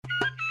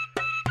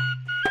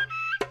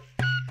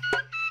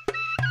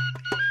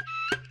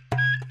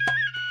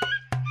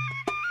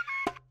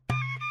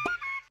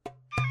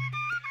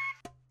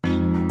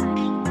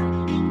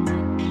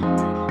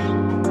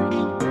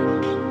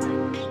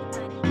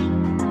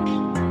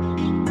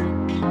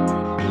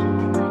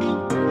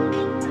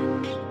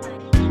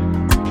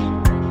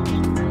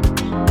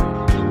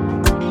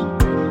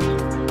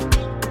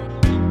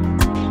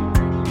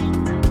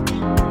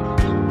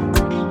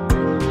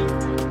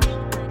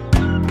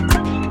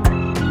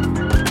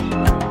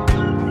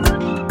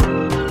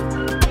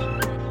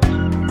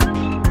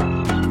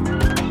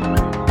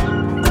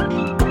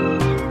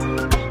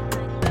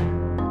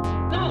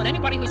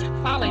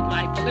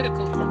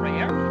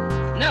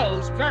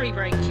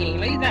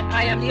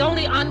the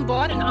only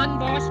unbought and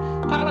unbossed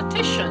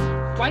politician.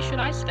 Why should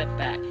I step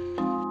back?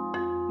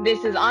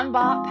 This is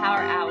UNBOUGHT Power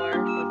Hour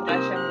with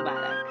Rasha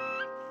Mubarak.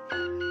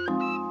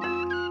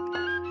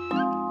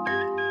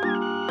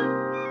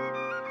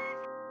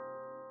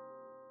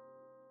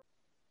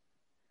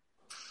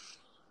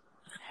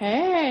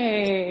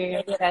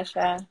 Hey. Hey,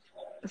 Rasha.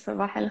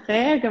 Sabah al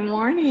khair. Good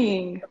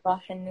morning.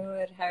 Sabah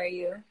al-Noor. How are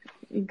you?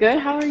 Good.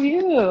 How are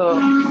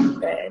you?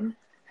 Good.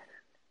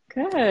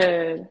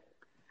 Good.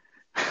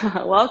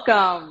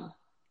 Welcome.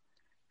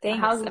 Thanks.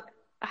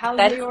 How's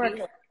New York?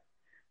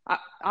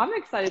 I'm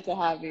excited to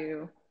have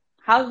you.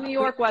 How's New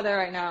York weather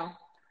right now?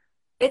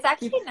 It's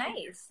actually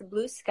nice.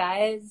 Blue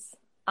skies.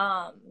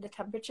 The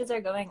temperatures are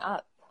going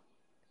up.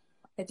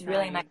 It's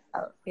really nice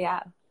out.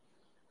 Yeah.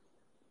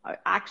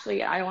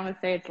 Actually, I want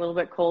to say it's a little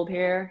bit cold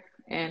here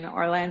in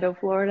Orlando,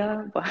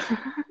 Florida, but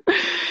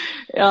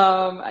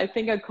I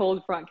think a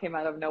cold front came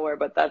out of nowhere,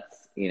 but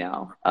that's,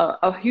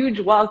 a huge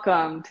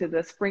welcome to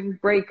the spring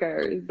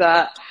breakers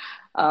that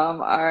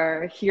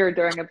are here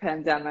during a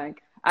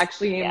pandemic.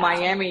 Actually, in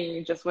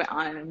Miami just went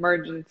on an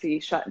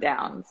emergency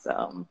shutdown,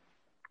 so.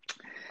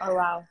 Oh,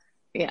 wow.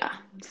 Yeah,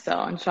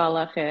 so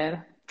inshallah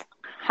khair.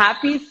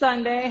 Happy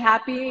Sunday,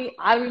 happy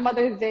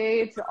Mother's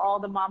Day to all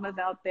the mamas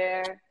out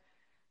there.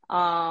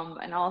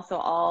 And also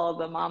all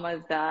the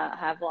mamas that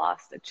have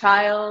lost a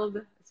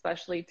child,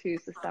 especially to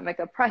systemic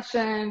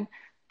oppression,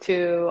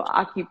 to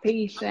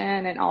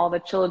occupation, and all the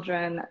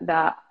children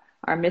that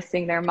are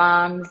missing their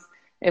moms,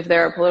 if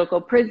they're a political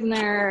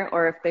prisoner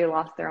or if they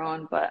lost their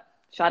own. But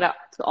shout out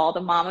to all the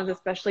mamas,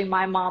 especially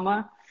my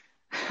mama.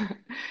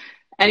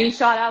 Any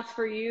shout outs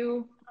for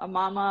you? A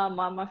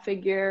mama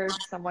figure,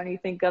 someone you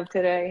think of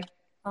today?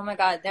 Oh my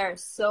God, there are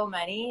so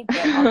many, but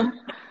I'll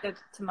give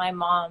to my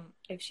mom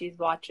if she's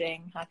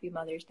watching. Happy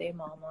Mother's Day,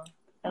 Mama.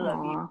 I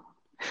love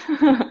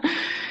you.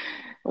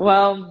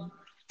 Well,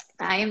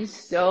 I am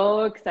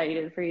so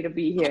excited for you to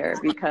be here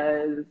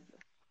because,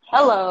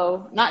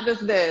 hello, not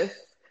just this,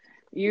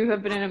 you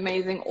have been an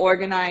amazing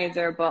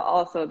organizer, but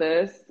also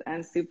this,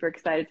 and super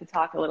excited to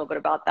talk a little bit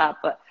about that.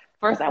 But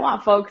first, I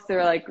want folks to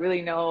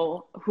really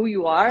know who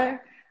you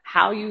are,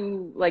 how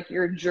you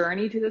your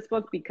journey to this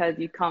book, because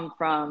you come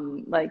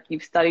from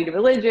you've studied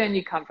religion,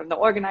 you come from the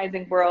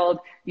organizing world,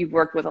 you've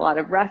worked with a lot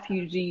of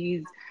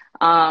refugees,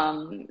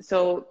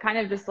 so kind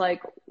of just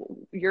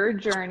your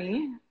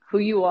journey, who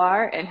you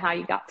are, and how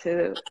you got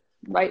to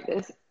write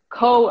this,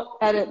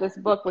 co-edit this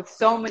book with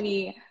so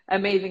many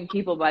amazing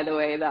people, by the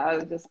way, that I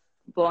was just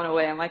blown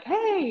away. I'm like,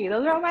 hey,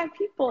 those are all my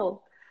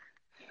people.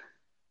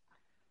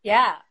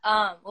 Yeah.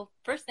 Well,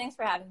 first, thanks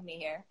for having me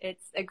here.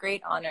 It's a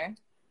great honor.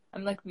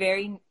 I'm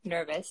very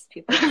nervous.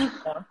 People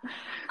know.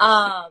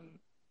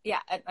 Yeah,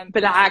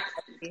 but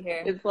actually, to be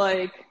here.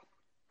 It's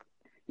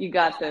you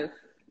got this.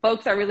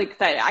 Folks are really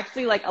excited.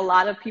 Actually, a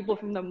lot of people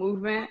from the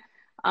movement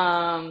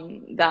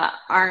that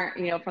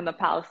aren't, from the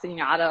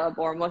Palestinian Arab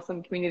or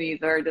Muslim communities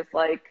are just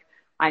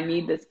I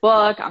need this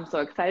book. I'm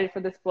so excited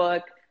for this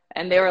book.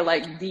 And they were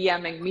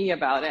DMing me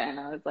about it. And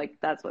I was like,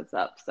 that's what's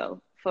up.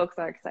 So folks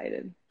are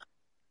excited.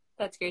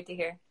 That's great to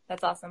hear.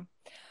 That's awesome.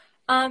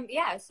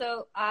 Yeah,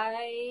 so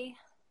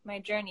my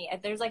journey,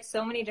 there's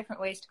so many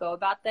different ways to go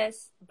about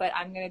this, but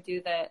I'm going to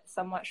do the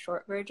somewhat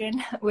short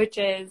version, which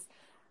is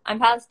I'm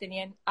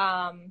Palestinian.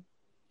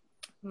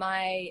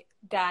 My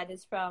dad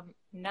is from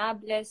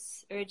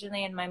Nablus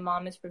originally, and my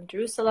mom is from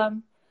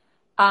Jerusalem.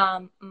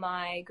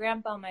 My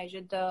grandpa, my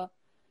jiddo,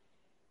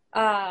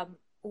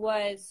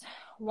 was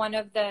one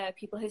of the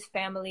people, his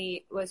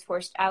family was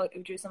forced out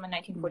of Jerusalem in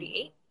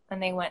 1948,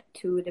 and they went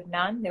to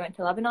Lebanon. They went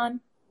to Lebanon,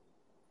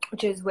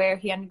 which is where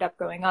he ended up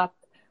growing up.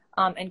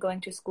 And going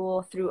to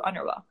school through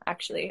UNRWA,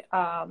 actually.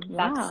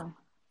 That's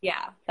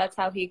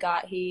how he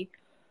got,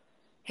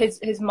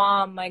 his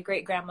mom, my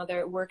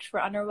great-grandmother, worked for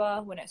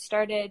UNRWA when it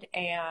started,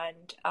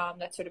 and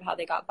that's sort of how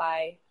they got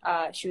by.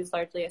 She was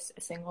largely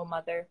a single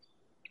mother.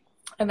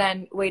 And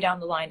then way down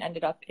the line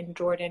ended up in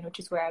Jordan, which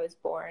is where I was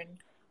born,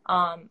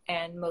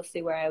 and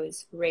mostly where I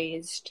was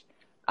raised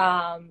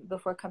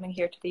before coming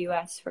here to the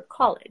U.S. for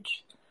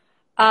college.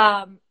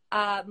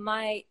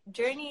 My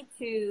journey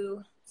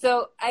to...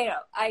 So,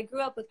 I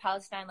grew up with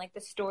Palestine,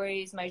 the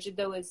stories. My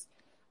jiddo was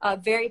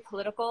very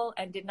political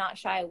and did not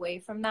shy away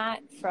from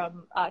that,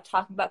 from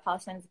talking about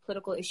Palestine as a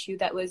political issue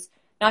that was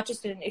not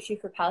just an issue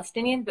for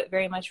Palestinians, but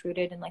very much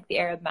rooted in, the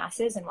Arab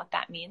masses and what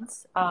that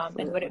means,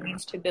 and what it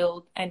means to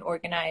build and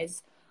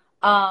organize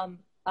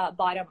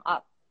bottom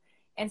up.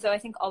 And so I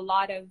think a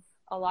lot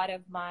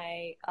of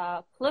my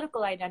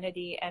political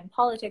identity and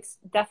politics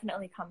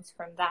definitely comes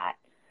from that.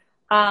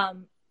 I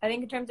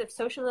think in terms of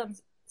socialism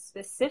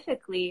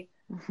specifically,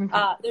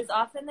 there's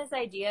often this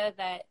idea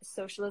that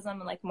socialism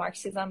and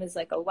Marxism is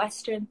a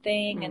Western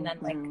thing, and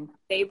then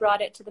they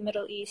brought it to the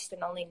Middle East,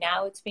 and only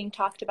now it's being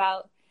talked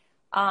about,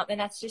 and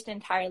that's just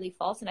entirely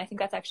false. And I think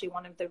that's actually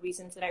one of the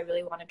reasons that I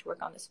really wanted to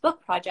work on this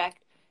book project,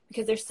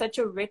 because there's such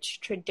a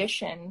rich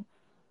tradition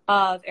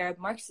of Arab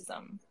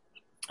Marxism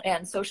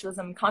and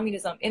socialism and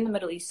communism in the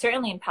Middle East,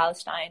 certainly in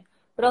Palestine,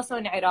 but also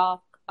in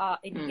Iraq,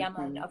 in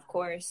Yemen, of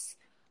course,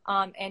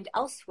 and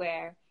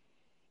elsewhere.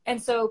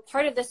 And so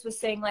part of this was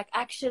saying, like,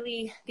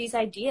 actually, these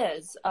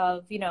ideas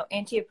of, you know,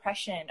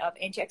 anti-oppression, of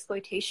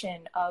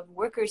anti-exploitation, of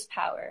workers'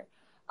 power,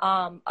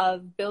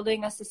 of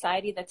building a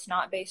society that's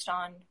not based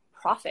on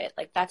profit,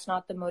 like that's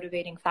not the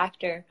motivating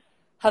factor,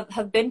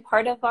 have been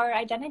part of our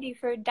identity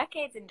for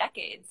decades and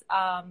decades.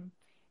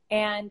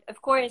 And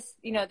of course,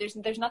 you know,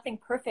 there's nothing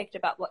perfect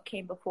about what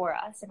came before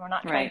us, and we're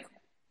not trying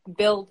to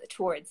build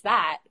towards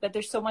that, but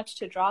there's so much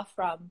to draw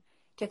from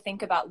to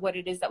think about what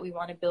it is that we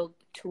want to build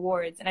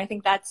towards. And I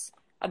think that's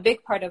a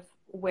big part of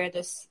where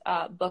this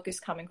book is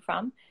coming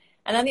from.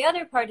 And then the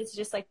other part is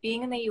just like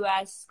being in the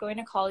US, going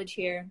to college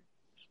here,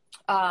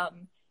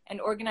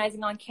 and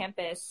organizing on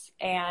campus,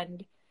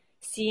 and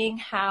seeing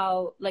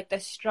how like the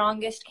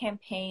strongest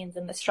campaigns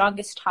and the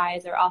strongest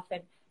ties are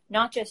often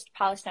not just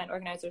Palestine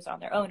organizers on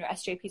their own or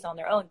SJPs on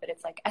their own, but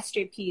it's like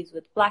SJPs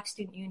with Black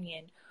Student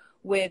Union,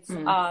 with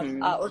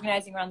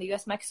organizing around the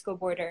US-Mexico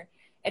border.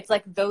 It's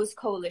like those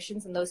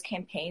coalitions and those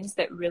campaigns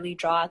that really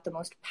draw out the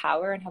most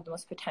power and have the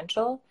most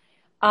potential.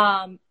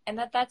 And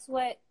that's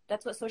what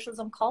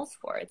socialism calls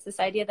for. It's this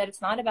idea that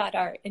it's not about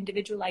our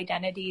individual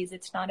identities.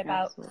 It's not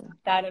about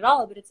that at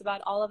all, but it's about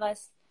all of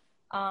us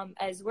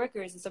as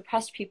workers, as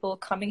oppressed people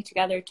coming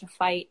together to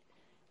fight.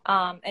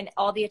 And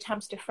all the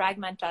attempts to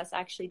fragment us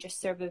actually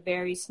just serve a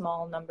very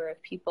small number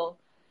of people.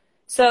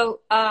 So,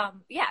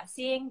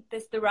 seeing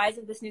the rise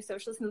of this new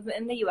socialist movement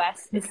in the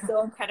U.S. is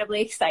so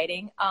incredibly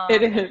exciting.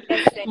 It is.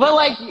 But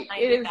like,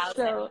 it is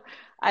so,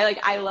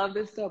 I love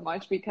this so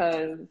much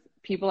because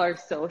people are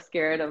so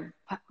scared of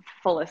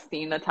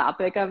Palestine, the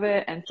topic of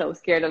it, and so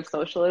scared of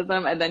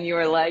socialism. And then you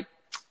were like,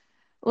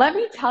 let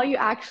me tell you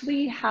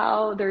actually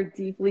how they're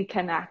deeply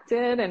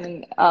connected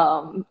and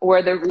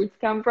where their roots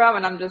come from.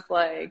 And I'm just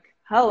like,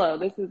 hello,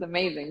 this is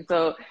amazing.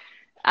 So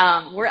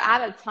we're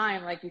at a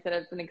time, like you said,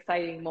 it's an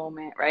exciting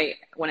moment, right?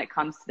 When it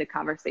comes to the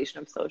conversation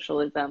of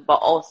socialism, but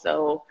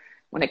also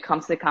when it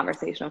comes to the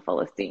conversation of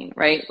Palestine,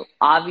 right?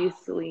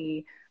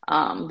 Obviously,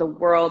 the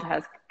world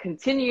has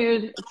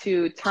continued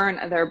to turn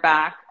their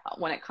back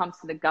when it comes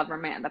to the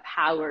government and the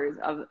powers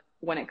of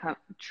when it comes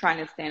trying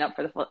to stand up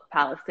for the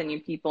Palestinian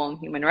people and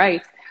human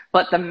rights.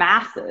 But the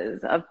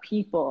masses of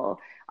people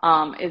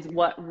is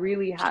what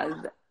really has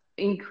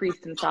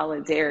increased in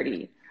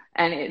solidarity.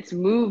 And it's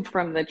moved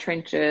from the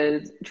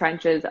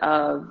trenches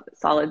of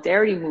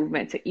solidarity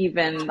movement to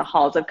even the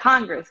halls of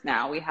Congress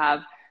now. We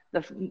have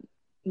the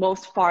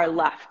most far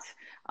left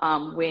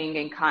wing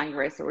in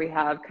Congress, where we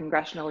have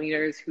congressional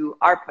leaders who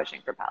are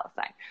pushing for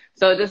Palestine.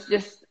 So this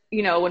just,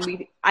 you know,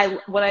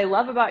 what I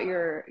love about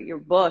your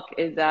book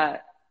is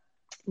that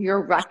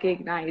you're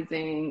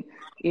recognizing,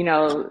 you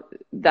know,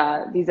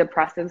 that these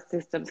oppressive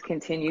systems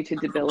continue to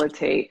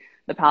debilitate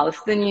the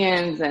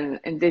Palestinians and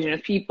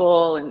indigenous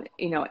people and,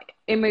 you know,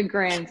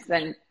 immigrants.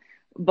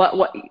 But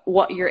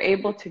what you're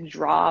able to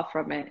draw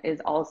from it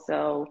is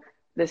also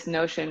this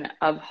notion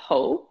of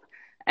hope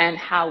and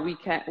how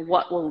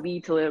what will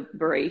lead to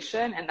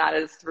liberation. And that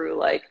is through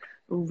like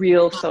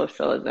real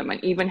socialism,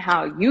 and even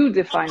how you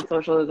define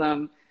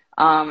socialism.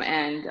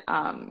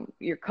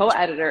 Your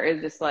co-editor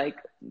is just like,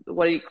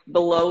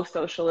 below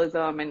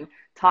socialism, and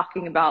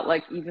talking about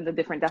like even the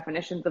different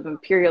definitions of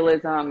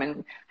imperialism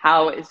and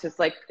how it's just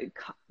like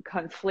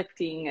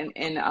conflicting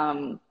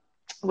in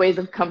ways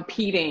of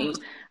competing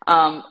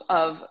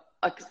of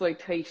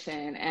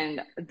exploitation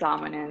and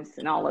dominance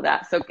and all of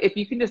that. So if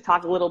you can just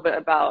talk a little bit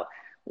about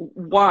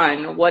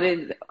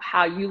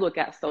how you look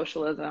at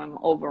socialism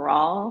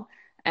overall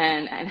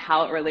and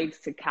how it relates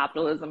to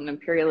capitalism and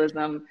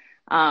imperialism.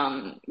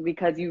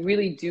 Because you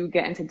really do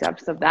get into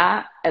depths of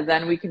that. And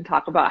then we can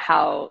talk about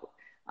how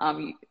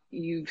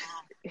you've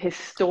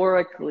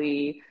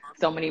historically,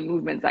 so many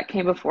movements that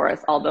came before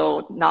us,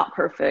 although not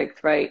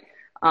perfect, right,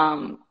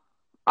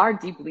 are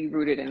deeply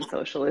rooted in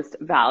socialist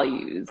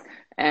values,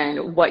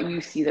 and what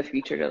you see the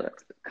future to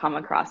come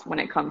across when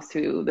it comes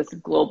to this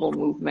global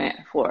movement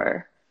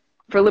for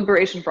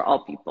liberation for all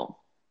people.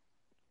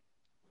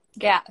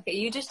 Yeah. Okay.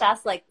 You just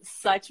asked like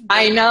such.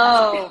 I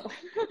know.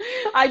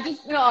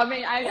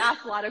 I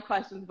asked a lot of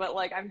questions, but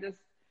like I'm just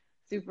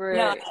super.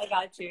 No, I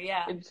got you.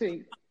 Yeah.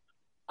 Intrigued.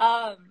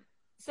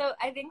 So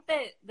I think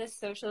that the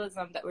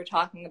socialism that we're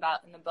talking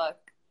about in the book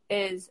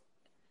is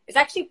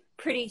actually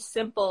pretty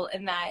simple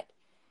in that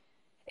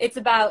it's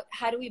about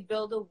how do we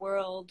build a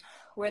world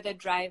where the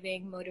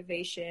driving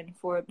motivation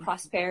for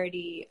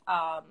prosperity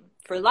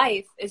for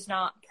life is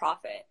not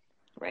profit.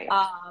 Right.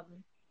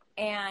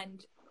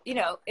 And you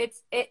know, it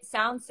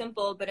sounds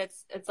simple, but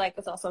it's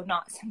also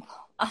not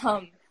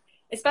simple.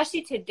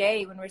 Especially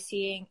today when we're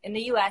seeing in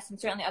the US and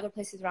certainly other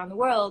places around the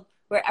world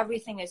where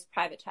everything is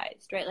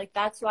privatized, right? Like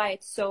that's why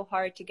it's so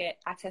hard to get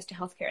access to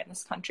healthcare in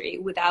this country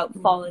without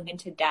falling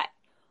into debt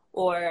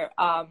or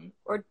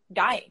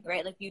dying,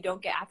 right? Like you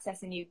don't get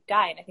access and you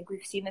die. And I think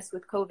we've seen this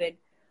with COVID.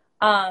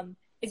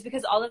 It's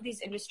because all of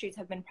these industries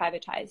have been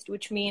privatized,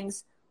 which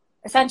means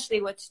essentially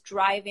what's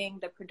driving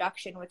the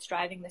production, what's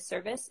driving the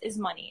service is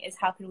money, is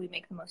how can we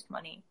make the most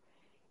money?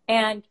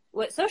 And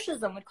what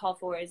socialism would call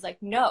for is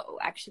like, no,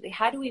 actually,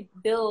 how do we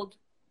build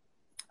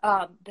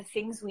the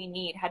things we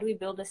need? How do we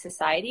build a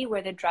society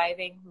where the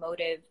driving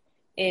motive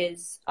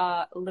is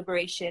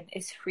liberation,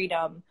 is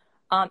freedom,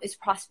 is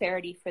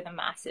prosperity for the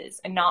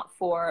masses, and not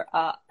for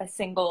a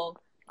single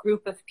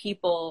group of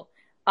people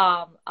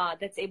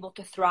that's able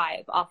to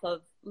thrive off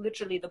of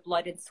literally the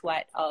blood and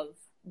sweat of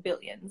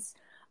billions.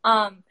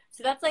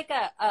 So that's like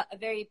a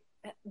very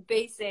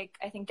basic,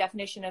 I think,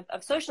 definition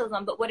of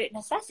socialism. But what it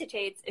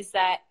necessitates is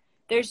that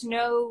there's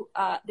no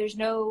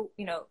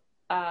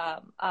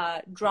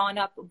drawn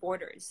up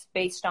borders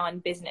based on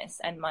business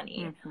and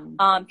money.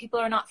 Mm-hmm. People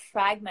are not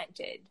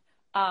fragmented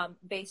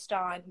based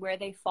on where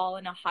they fall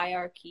in a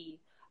hierarchy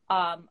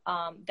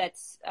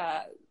that's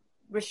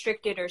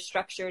restricted or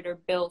structured or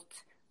built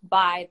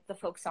by the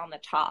folks on the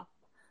top,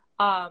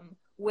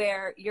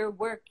 where your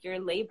work, your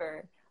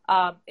labor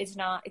is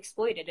not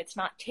exploited. It's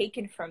not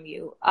taken from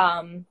you,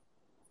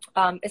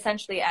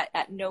 essentially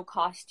at no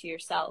cost to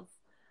yourself.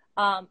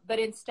 But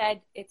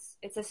instead, it's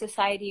a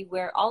society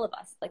where all of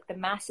us, like the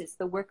masses,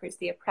 the workers,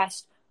 the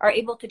oppressed, are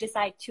able to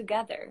decide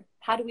together,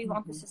 how do we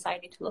want the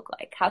society to look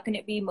like? How can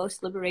it be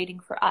most liberating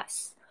for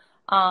us?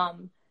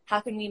 How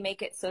can we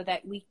make it so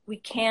that we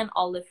can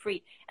all live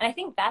free? And I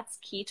think that's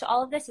key to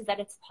all of this, is that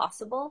it's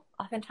possible.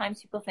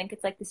 Oftentimes people think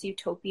it's like this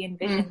utopian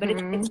vision, but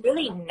it's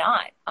really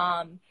not.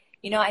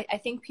 I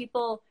think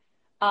people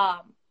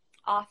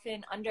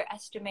often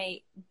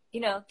underestimate,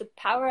 the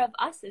power of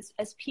us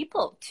as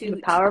people the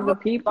power of the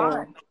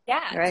people.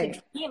 Yeah, right.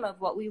 To dream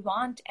of what we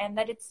want, and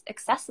that it's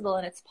accessible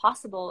and it's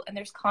possible, and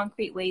there's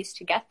concrete ways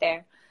to get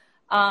there.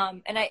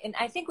 And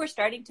I think we're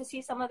starting to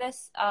see some of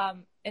this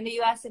in the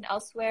U.S. and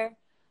elsewhere.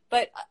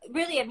 But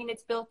really, I mean,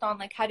 it's built on,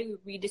 like, how do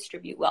we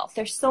redistribute wealth?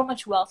 There's so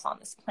much wealth on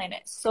this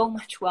planet, so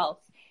much wealth.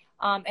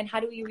 And how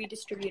do we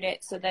redistribute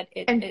it so that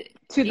it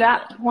to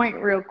that point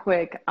real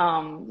quick,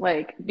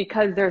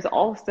 because there's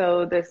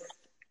also this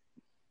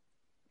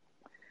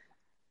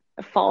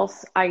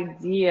false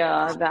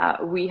idea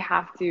that we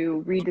have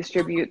to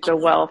redistribute the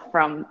wealth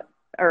from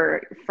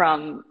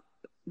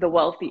the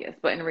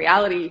wealthiest. But in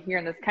reality, here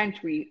in this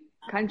country,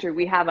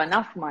 we have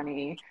enough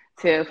money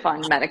to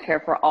fund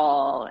Medicare for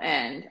all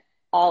and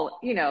all,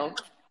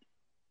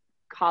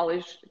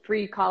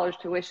 free college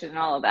tuition and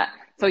all of that.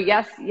 So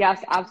yes,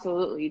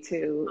 absolutely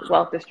to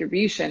wealth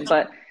distribution,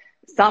 but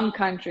some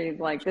countries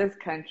like this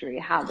country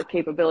have the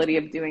capability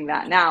of doing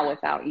that now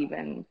without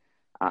even,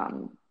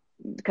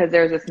 because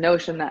there's this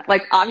notion that,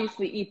 like,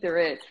 obviously eat the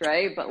rich,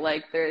 right? But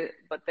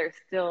there's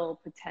still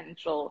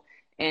potential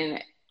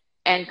and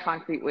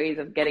concrete ways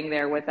of getting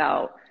there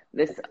without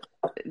this,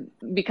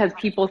 because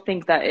people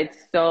think that it's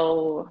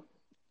so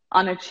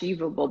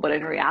unachievable, but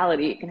in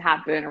reality it can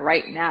happen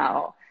right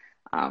now.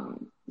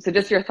 So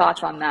just your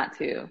thoughts on that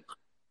too.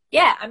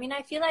 Yeah, I mean,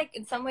 I feel like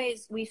in some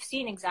ways we've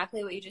seen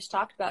exactly what you just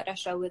talked about,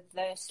 Esha, with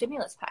the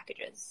stimulus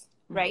packages,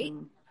 right?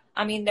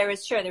 I mean, there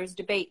was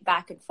debate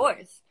back and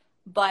forth,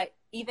 but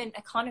even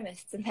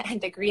economists in the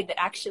end agreed that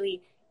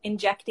actually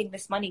injecting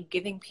this money,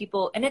 giving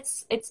people, and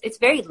it's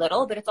very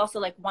little, but it's also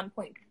like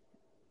 1.9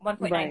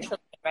 trillion,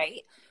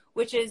 right?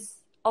 Which is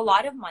a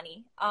lot of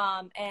money,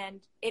 and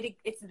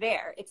it's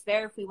there. It's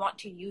there if we want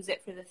to use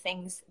it for the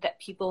things that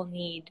people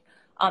need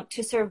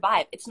to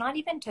survive. It's not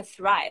even to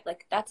thrive.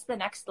 Like, that's the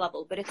next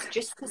level, but it's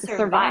just to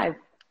survive.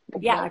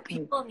 Exactly. Yeah,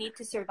 people need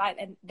to survive,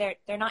 and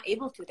they're not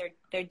able to.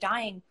 They're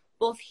dying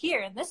both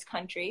here in this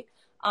country,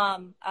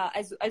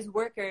 as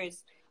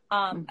workers,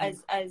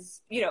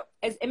 as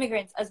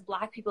immigrants, as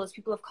Black people, as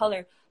people of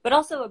color, but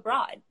also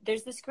abroad.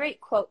 There's this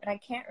great quote, and I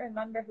can't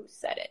remember who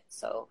said it,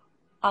 so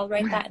I'll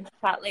write that in the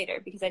chat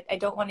later, because I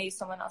don't want to use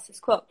someone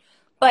else's quote.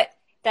 But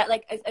that,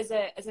 like, as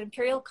an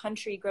imperial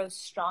country grows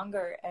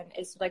stronger and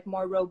is, like,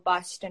 more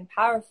robust and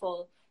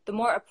powerful, the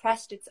more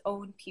oppressed its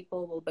own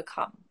people will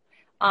become.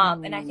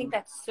 And I think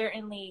that's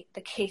certainly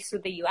the case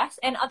with the U.S.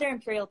 and other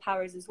imperial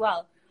powers as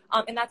well.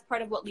 And that's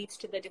part of what leads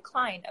to the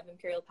decline of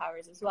imperial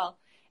powers as well.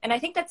 And I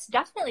think that's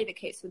definitely the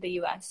case with the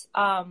U.S.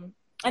 And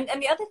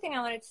the other thing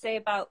I wanted to say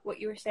about what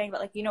you were saying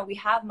about, like, we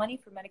have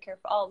money for Medicare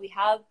for all. We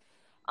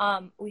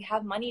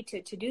have money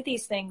to do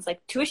these things,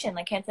 like tuition,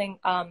 like canceling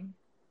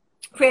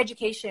free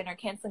education or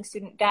canceling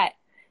student debt,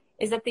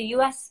 is that the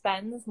U.S.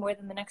 spends more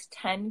than the next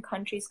 10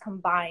 countries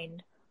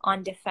combined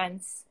on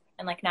defense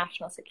and, like,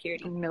 national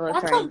security.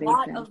 That's a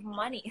lot of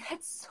money.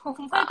 That's so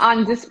much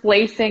on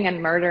displacing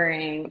and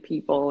murdering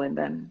people, and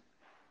then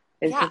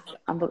it's just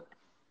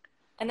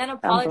and then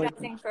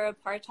apologizing for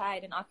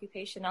apartheid and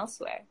occupation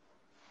elsewhere.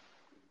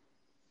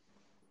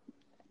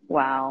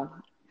 Wow.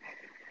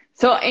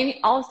 So,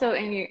 also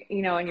in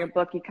your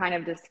book, you kind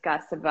of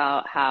discuss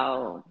about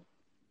how,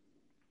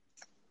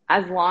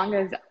 as long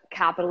as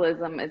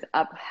capitalism is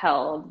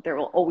upheld, there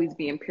will always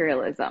be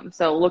imperialism.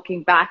 So,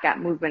 looking back at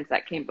movements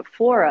that came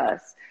before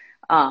us,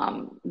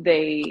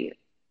 they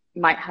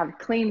might have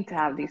claimed to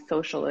have these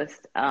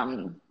socialist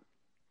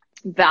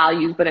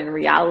values, but in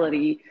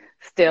reality,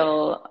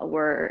 still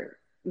were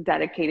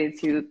dedicated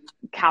to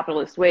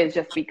capitalist ways,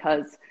 just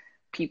because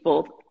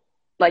people,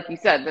 like you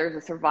said, there's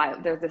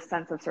a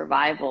sense of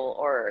survival,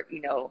 or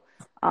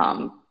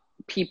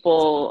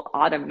people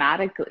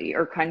automatically,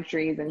 or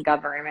countries and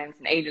governments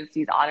and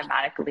agencies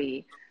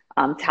automatically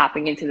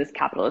tapping into this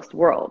capitalist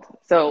world.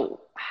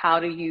 So how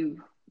do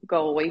you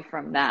go away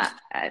from that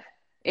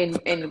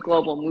in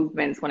global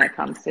movements when it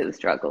comes to the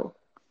struggle?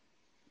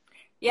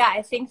 Yeah,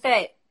 I think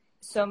that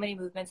so many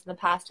movements in the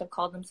past have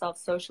called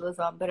themselves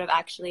socialism, but have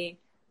actually,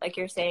 like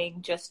you're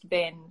saying, just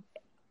been,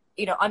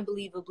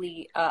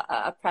 unbelievably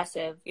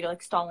oppressive,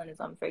 like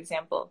Stalinism, for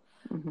example.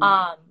 Mm-hmm.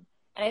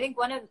 And I think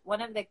one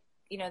of the,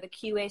 the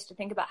key ways to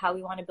think about how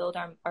we want to build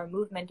our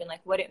movement and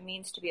like what it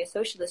means to be a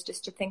socialist is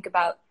to think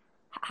about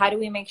how do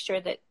we make sure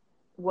that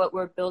what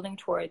we're building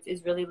towards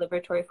is really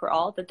liberatory for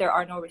all, that there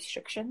are no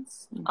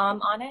restrictions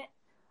on it.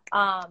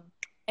 And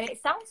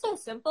it sounds so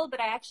simple, but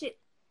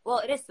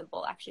it is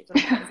simple, actually.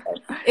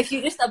 If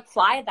you just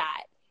apply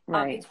that,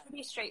 right. It's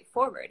pretty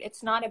straightforward.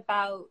 It's not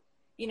about,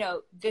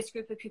 this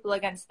group of people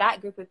against that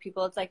group of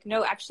people. It's like,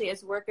 no, actually,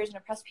 as workers and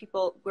oppressed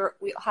people,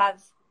 we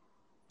have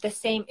the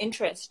same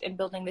interest in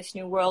building this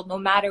new world, no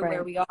matter right.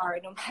 where we are,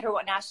 no matter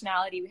what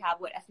nationality we have,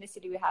 what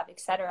ethnicity we have,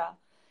 etc.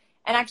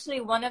 And actually,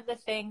 one of the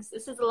things,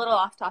 this is a little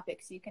off topic,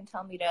 so you can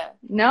tell me to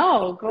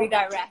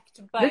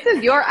redirect. But this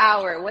is your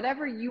hour.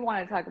 Whatever you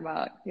want to talk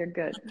about, you're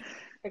good.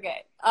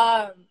 Okay.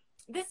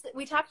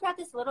 We talked about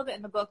this a little bit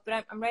in the book,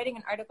 but I'm writing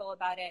an article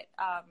about it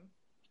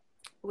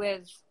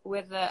with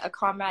a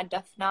comrade,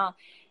 Daphna.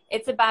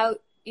 It's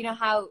about,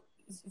 how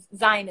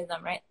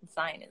Zionism, right?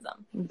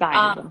 Zionism.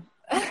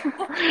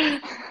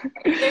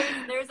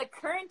 There's a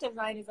current of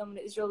Zionism when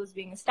Israel was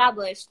being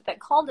established that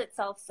called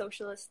itself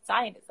socialist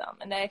Zionism,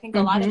 and I think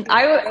a lot of people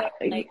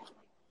right.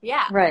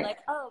 like,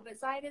 oh, but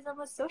Zionism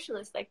was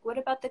socialist. Like, what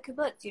about the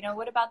kibbutz?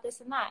 What about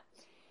this and that?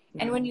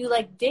 Yeah. And when you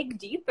dig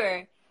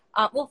deeper,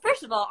 well,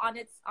 first of all, on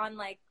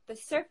the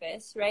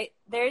surface, right?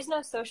 There is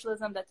no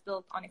socialism that's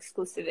built on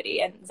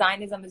exclusivity, and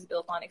Zionism is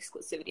built on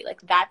exclusivity.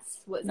 Like,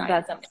 that's what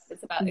Zionism is.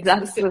 It's about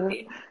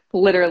exclusivity. That's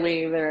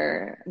literally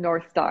their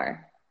North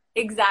Star.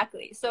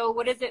 Exactly. So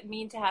what does it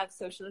mean to have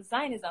socialist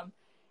Zionism?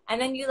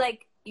 And then you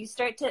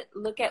start to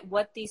look at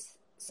what these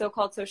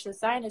so-called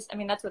socialist Zionists,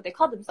 that's what they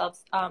called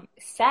themselves,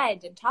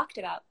 said and talked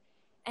about.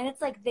 And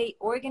it's like they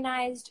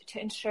organized to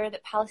ensure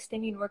that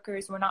Palestinian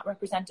workers were not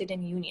represented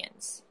in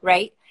unions,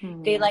 right?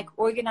 Mm-hmm. They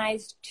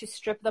organized to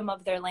strip them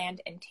of their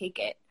land and take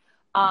it.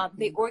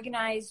 They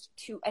organized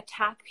to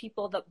attack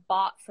people that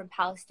bought from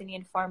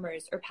Palestinian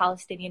farmers or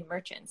Palestinian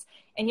merchants.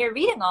 And you're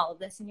reading all of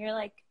this and you're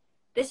like,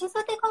 this is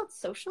what they called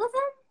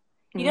socialism?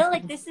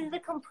 This is the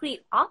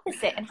complete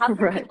opposite. And how can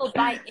right. people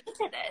buy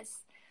into this?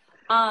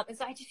 And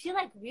so I just feel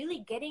like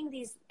really getting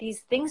these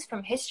things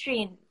from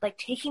history and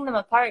taking them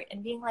apart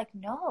and being like,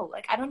 no,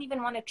 I don't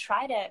even want to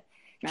try to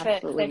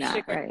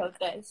sugarcoat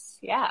this.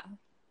 Yeah.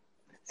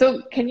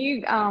 So can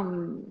you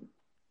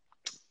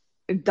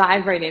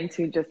dive right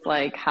into just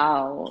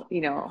how,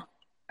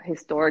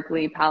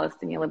 historically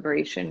Palestinian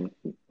liberation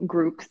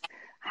groups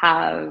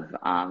have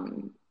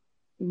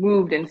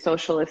moved in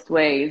socialist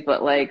ways,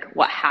 but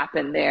what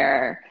happened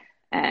there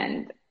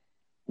and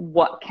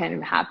what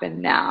can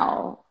happen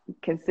now,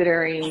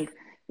 considering,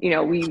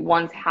 we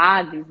once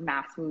had these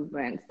mass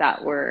movements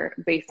that were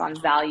based on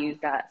values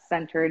that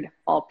centered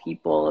all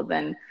people,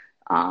 then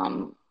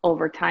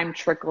over time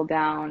trickle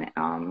down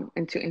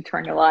into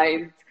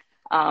internalized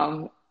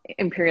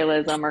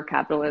imperialism or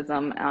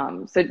capitalism.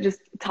 So just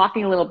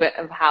talking a little bit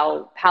of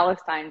how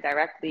Palestine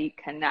directly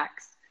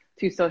connects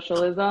to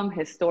socialism,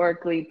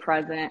 historically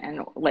present,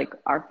 and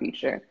our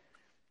future.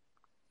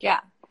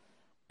 Yeah,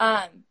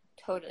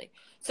 totally.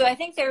 So I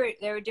think there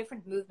were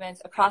different movements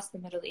across the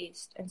Middle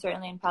East and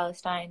certainly in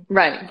Palestine,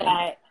 right,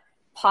 that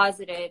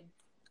posited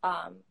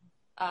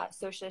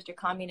socialist or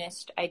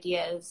communist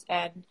ideas.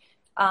 And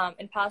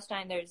in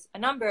Palestine, there's a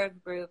number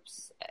of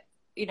groups.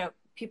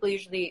 People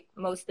usually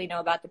mostly know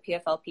about the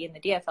PFLP and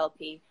the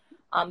DFLP.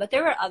 But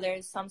there were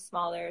others, some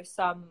smaller,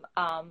 some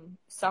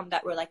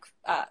that were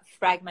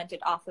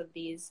fragmented off of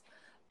these.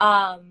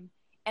 And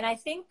I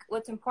think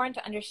what's important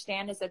to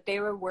understand is that they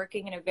were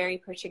working in a very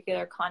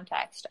particular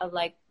context of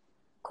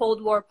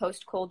Cold War,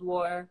 post-Cold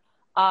War,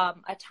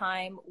 a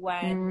time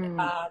when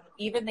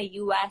even the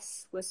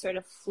U.S. was sort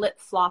of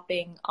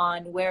flip-flopping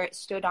on where it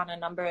stood on a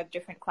number of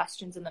different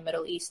questions in the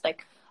Middle East.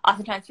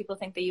 Oftentimes people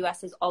think the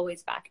U.S. has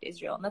always backed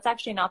Israel, and that's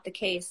actually not the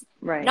case.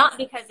 Right. Not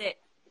because it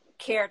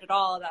cared at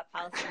all about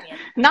Palestinians.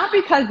 Not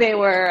because they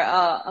were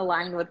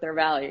aligned with their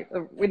values.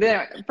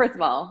 First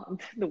of all,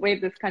 the way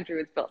this country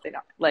was built,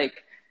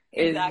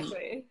 Exactly.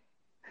 is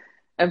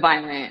a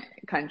violent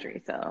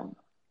country. So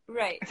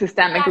right,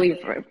 systemically,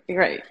 exactly.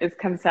 Right, its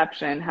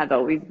conception has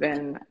always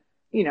been,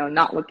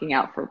 not looking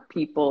out for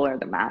people or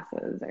the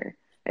masses, or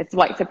it's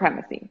white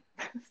supremacy.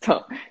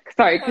 So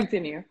sorry,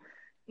 continue.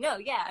 No,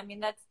 yeah,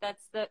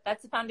 that's the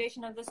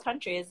foundation of this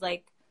country is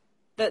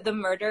the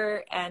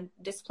murder and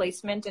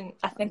displacement and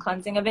ethnic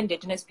cleansing of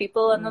indigenous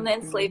people, and then the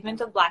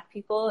enslavement of Black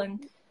people,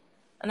 and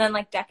then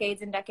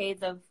decades and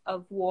decades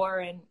of war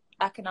and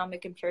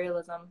economic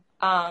imperialism.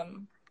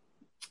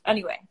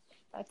 Anyway,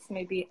 that's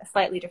maybe a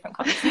slightly different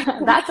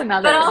conversation. That's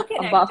another.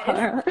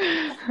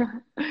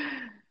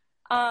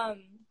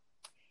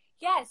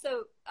 Yeah.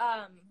 So,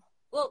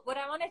 well, what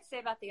I wanted to say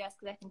about the U.S.,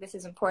 because I think this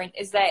is important,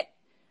 is that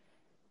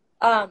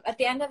at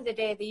the end of the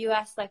day, the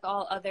U.S., like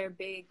all other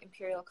big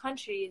imperial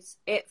countries,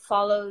 it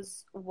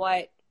follows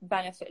what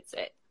benefits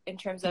it in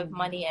terms of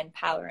money and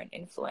power and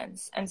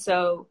influence. And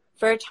so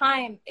for a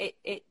time,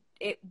 it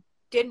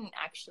didn't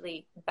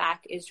actually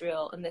back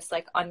Israel in this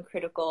like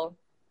uncritical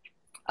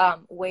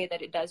way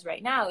that it does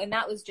right now. And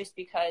that was just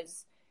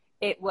because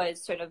it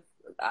was sort of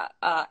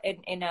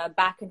in a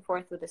back and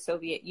forth with the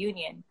Soviet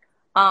Union.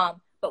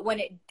 But when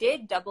it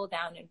did double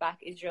down and back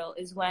Israel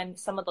is when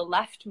some of the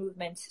left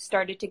movements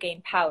started to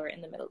gain power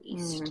in the Middle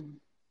East.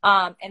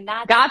 And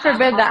that's God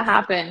forbid that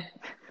happen.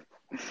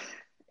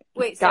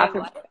 Wait, sorry,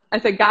 what? I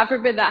said, God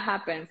forbid that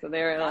happen. So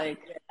they were like,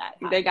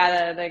 they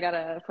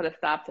gotta put a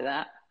stop to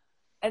that.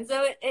 And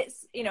so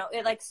it's, you know,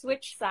 it like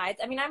switched sides.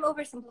 I mean, I'm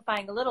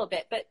oversimplifying a little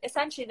bit, but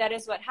essentially that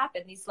is what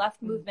happened. These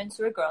left movements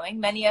were growing,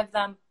 many of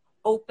them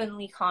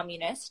openly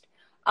communist,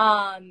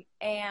 and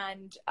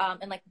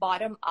like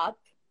bottom up.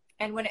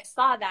 And when it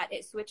saw that,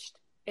 it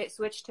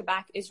switched to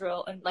back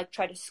Israel and like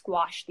try to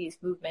squash these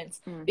movements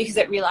because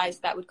it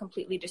realized that would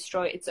completely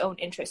destroy its own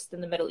interests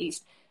in the Middle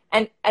East.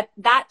 And at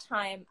that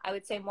time, I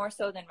would say more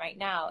so than right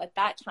now, at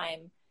that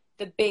time,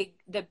 the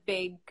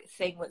big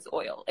thing was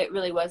oil. It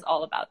really was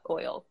all about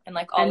oil and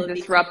like all of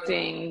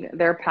disrupting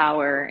their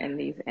power in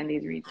these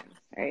regions,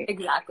 right?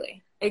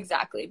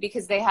 Exactly.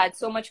 Because they had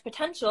so much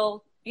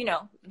potential. You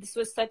know, this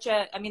was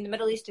the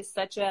Middle East is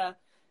such a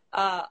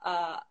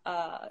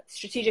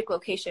strategic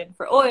location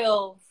for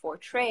oil, for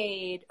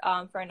trade,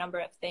 for a number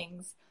of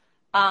things.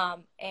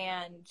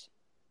 And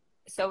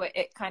so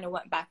it kind of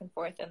went back and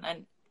forth, and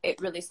then it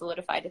really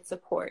solidified its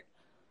support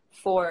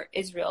for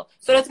Israel.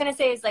 So what I was going to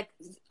say is like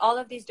all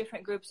of these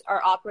different groups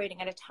are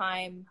operating at a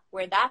time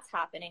where that's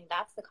happening.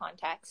 That's the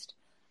context.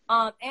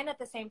 And at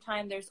the same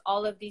time, there's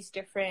all of these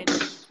different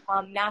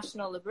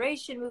national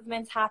liberation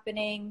movements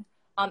happening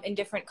in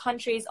different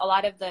countries. A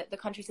lot of the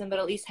countries in the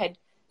Middle East had,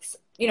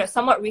 you know,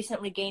 somewhat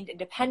recently gained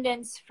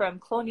independence from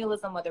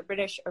colonialism, whether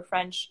British or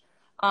French,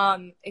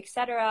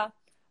 etc.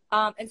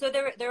 And so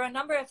there were a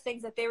number of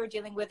things that they were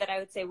dealing with that I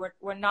would say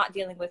we're not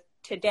dealing with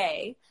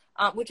today,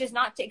 which is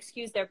not to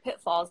excuse their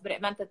pitfalls, but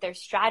it meant that their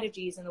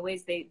strategies and the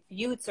ways they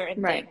viewed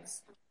certain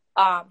things.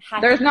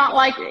 There's not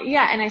like,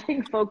 and I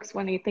think folks,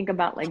 when you think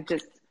about like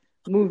just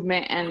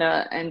movement and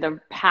the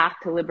path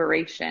to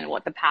liberation,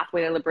 what the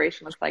pathway to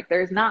liberation looks like,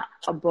 there's not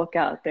a book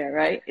out there,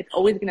 right? It's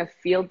always going to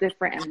feel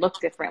different and look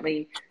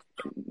differently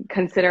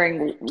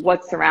considering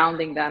what's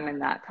surrounding them in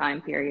that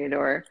time period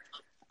or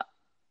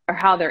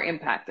how they're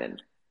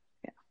impacted.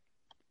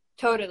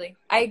 Totally.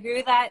 I agree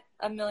with that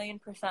 1,000,000%,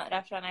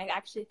 Rasha. And I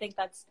actually think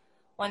that's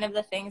one of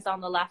the things on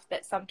the left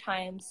that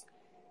sometimes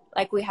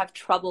like we have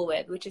trouble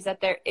with, which is that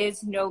there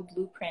is no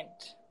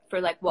blueprint for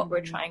like what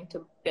we're trying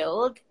to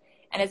build.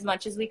 And as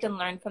much as we can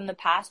learn from the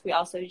past, we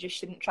also just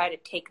shouldn't try to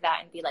take that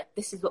and be like,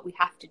 this is what we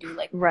have to do.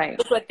 Like,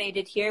 look what they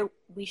did here.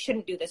 We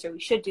shouldn't do this or we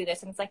should do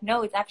this. And it's like,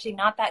 no, it's actually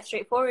not that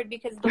straightforward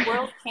because the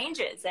world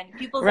changes and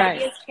people's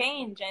ideas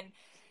change and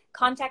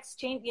context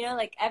change. You know,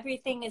 like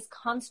everything is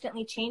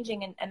constantly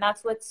changing. And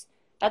that's what's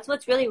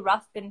really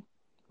rough and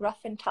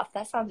tough.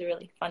 That sounds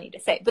really funny to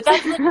say, but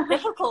that's what's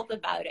difficult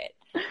about it.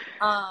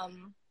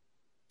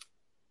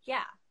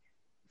 Yeah.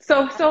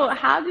 So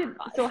how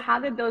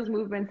did those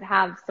movements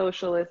have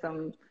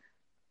socialism,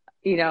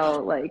 you know,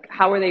 like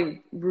how were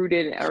they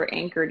rooted or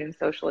anchored in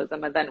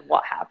socialism, and then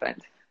what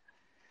happened?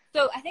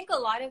 So I think a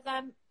lot of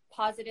them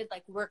posited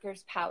like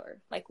workers' power.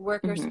 Like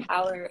workers'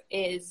 power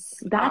is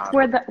that's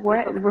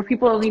where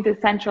people need to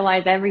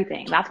centralize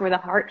everything. That's where the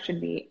heart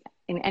should be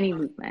in any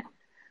movement.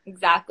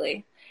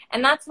 Exactly.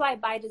 And that's why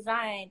by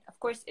design, of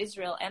course,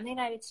 Israel and the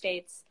United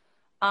States,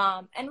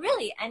 and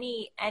really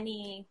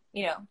any,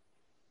 you know,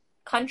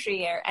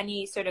 country or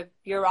any sort of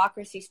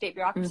state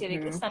bureaucracy that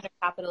exists under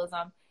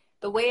capitalism,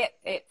 the way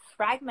it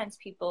fragments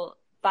people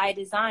by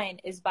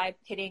design is by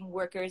pitting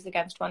workers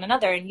against one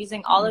another and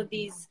using all of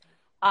these,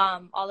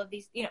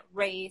 you know,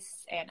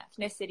 race and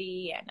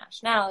ethnicity and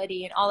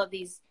nationality and all of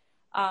these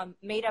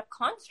made up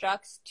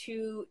constructs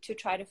to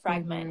try to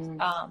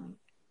fragment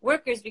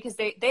workers, because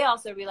they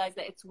also realize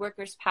that it's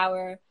workers'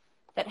 power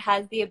that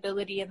has the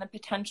ability and the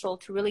potential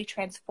to really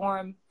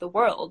transform the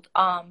world,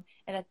 and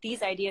that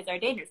these ideas are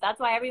dangerous.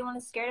 That's why everyone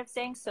is scared of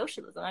saying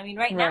socialism. I mean,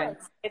 right now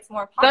it's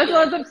more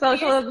popular.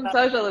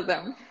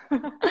 Socialism.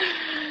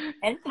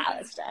 And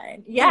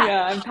Palestine.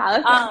 Yeah, and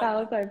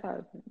Palestine.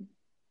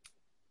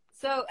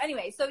 So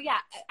anyway,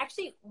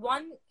 actually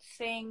one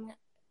thing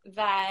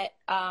that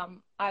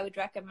I would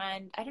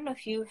recommend, I don't know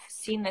if you've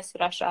seen this,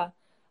 Rasha,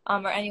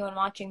 or anyone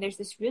watching, there's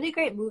this really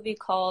great movie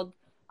called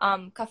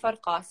Kafar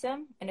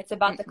Qasim, and it's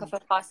about the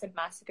Kafar Qasim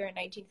massacre in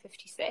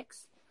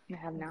 1956. I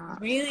have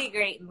not. Really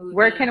great movie.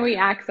 Where can we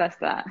access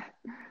that?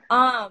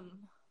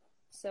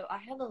 So I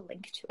have a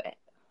link to it.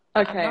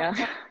 Okay. I'm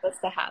not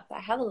supposed to have. I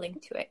have a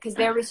link to it because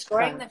they're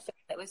restoring the film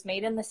that was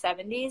made in the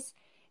 70s,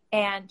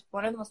 and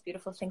one of the most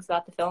beautiful things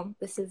about the film,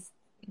 this is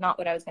not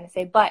what I was going to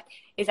say, but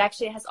is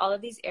actually it has all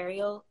of these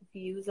aerial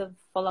views of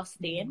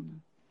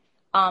Palestine.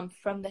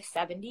 from the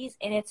 70s,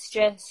 and it's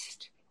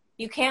just,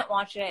 you can't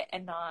watch it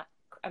and not,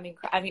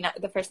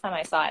 the first time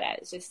I saw it,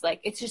 it's just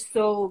like, it's just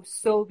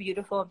so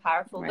beautiful and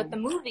powerful. Right. But the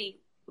movie,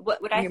 what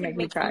I think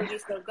makes the movie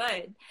so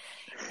good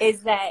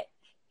is that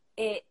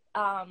it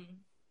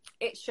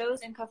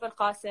shows in Kafr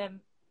Qasim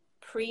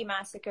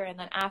pre-massacre and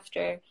then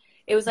after.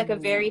 It was like a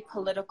very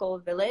political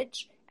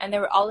village, and there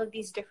were all of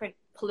these different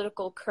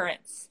political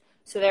currents.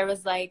 So there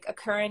was like a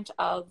current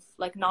of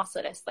like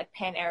Nasrists, like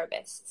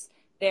Pan-Arabists.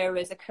 There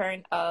was a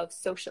current of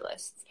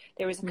socialists.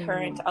 There was a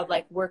current of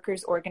like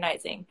workers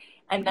organizing.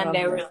 And then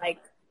there were like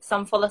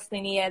some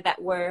Palestinians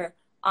that were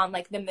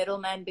like the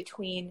middlemen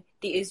between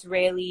the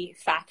Israeli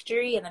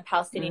factory and the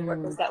Palestinian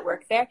workers that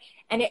work there.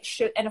 And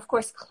and of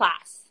course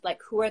class,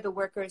 like who are the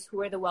workers,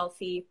 who are the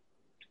wealthy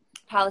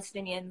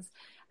Palestinians,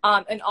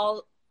 and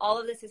all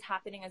of this is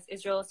happening as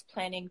Israel is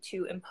planning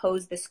to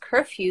impose this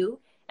curfew,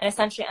 and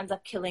essentially ends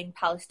up killing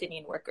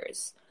Palestinian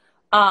workers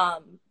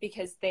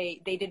because they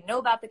didn't know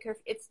about the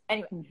curfew. It's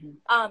anyway,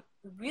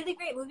 really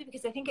great movie,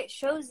 because I think it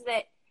shows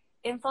that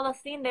in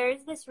Palestine there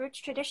is this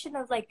rich tradition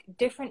of like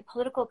different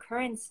political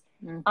currents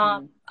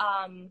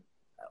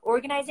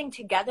organizing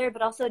together,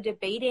 but also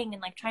debating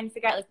and like trying to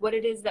figure out like what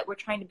it is that we're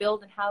trying to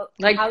build and how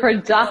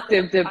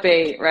productive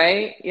debate,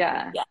 right?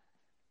 Yeah.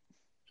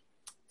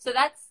 So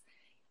that's,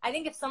 I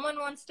think if someone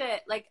wants to,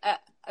 like,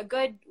 a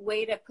good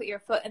way to put your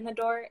foot in the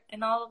door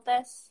in all of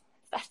this,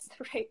 if that's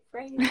the right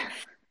phrase,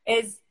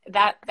 is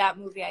that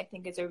movie, I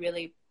think, is a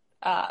really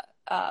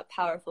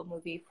powerful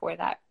movie for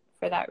that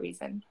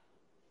reason.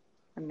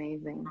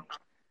 Amazing.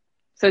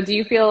 So do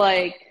you feel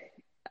like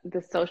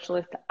the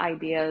socialist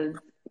ideas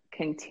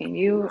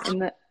continue in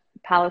the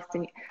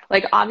Palestinian,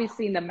 like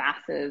obviously in the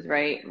masses,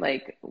 right?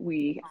 Like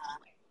the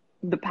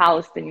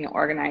Palestinian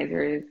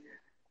organizers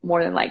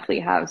more than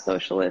likely have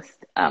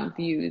socialist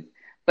views,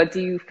 but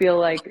do you feel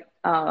like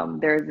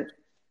there's an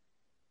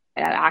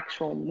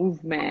actual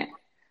movement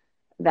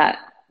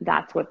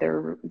that's what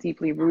they're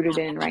deeply rooted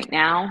in right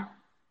now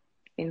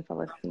in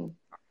Palestine?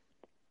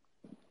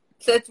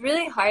 So it's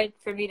really hard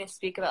for me to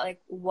speak about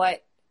like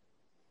what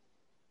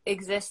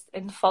exists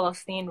in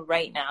Palestine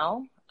right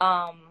now.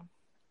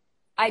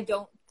 I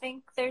don't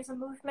think there's a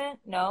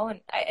movement, no,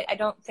 and I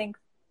don't think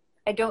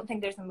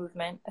there's a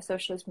movement, a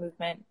socialist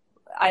movement,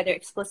 either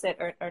explicit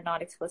or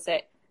not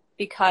explicit,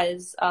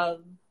 because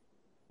of,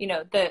 you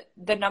know,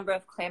 the number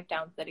of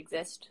clampdowns that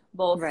exist,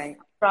 both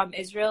from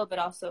Israel, but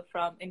also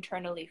from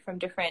internally from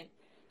different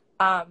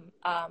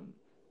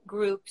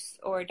groups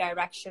or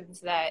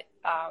directions that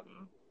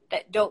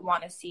don't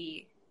want to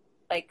see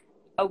like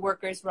a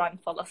workers run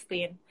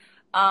Palestine.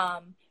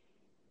 I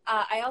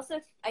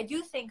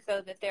do think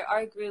though that there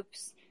are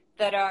groups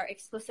that are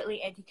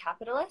explicitly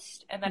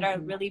anti-capitalist and that are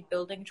really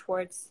building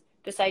towards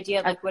this idea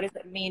of like, what does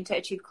it mean to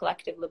achieve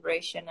collective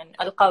liberation? And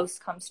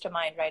Al-Qaws comes to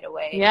mind right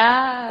away.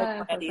 Yeah,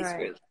 one of these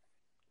groups.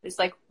 This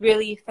like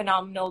really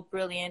phenomenal,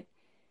 brilliant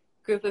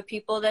group of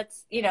people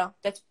that's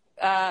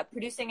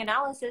producing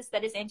analysis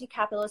that is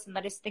anti-capitalist and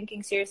that is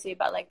thinking seriously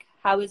about like,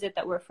 how is it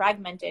that we're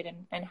fragmented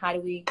and how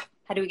do we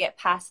get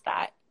past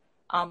that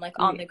on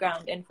the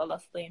ground in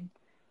Palestine?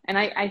 And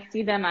I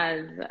see them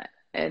as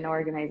an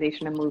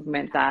organization, a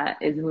movement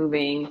that is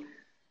moving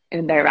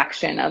in the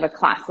direction of a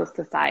classless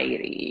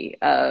society,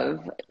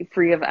 of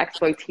free of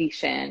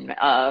exploitation,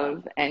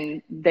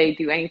 and they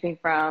do anything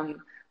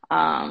from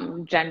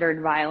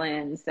gendered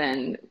violence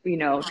and, you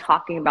know,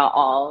 talking about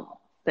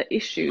all the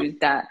issues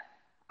that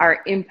are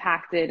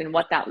impacted and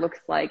what that looks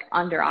like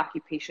under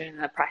occupation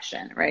and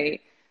oppression,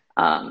 right?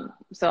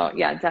 So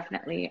yeah,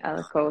 definitely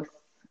Al-Qaws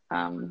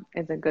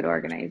is a good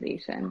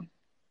organization.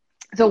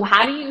 So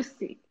how do you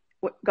see,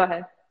 go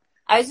ahead.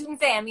 I was just going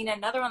to say, I mean,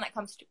 another one that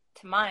comes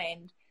to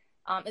mind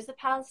is the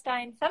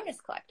Palestine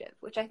Feminist Collective,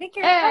 which I think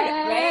you're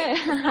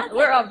right?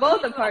 We're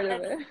both a part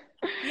of it.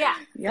 Yeah.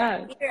 Yeah.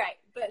 You're right.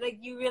 But like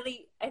you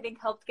really, I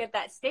think, helped get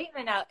that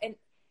statement out. And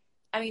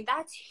I mean,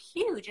 that's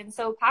huge and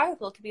so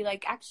powerful to be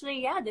like,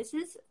 actually, yeah, this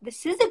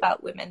is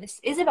about women. This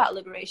is about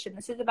liberation.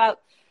 This is about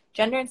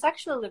gender and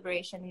sexual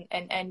liberation.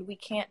 And we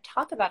can't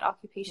talk about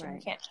occupation. Right.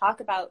 We can't talk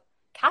about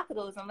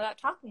capitalism without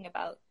talking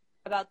about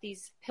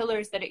these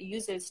pillars that it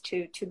uses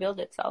to build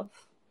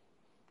itself.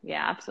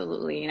 Yeah,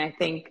 absolutely. And I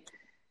think,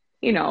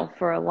 you know,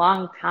 for a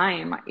long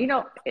time, you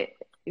know,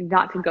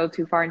 not to go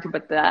too far into,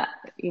 but the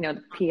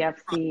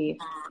PFC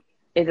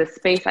is a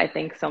space I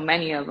think so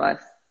many of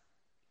us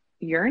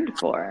yearned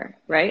for,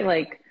 right?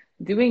 Like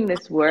doing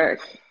this work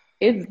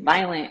is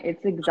violent,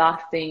 it's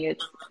exhausting,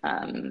 it's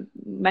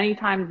many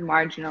times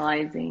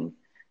marginalizing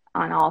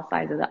on all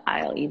sides of the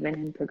aisle, even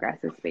in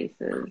progressive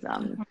spaces.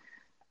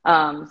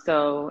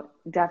 So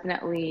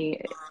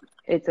definitely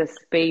it's a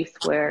space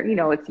where, you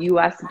know, it's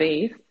US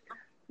based,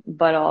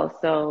 but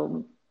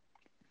also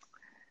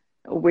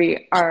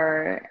we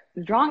are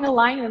drawing a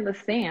line in the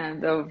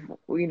sand of,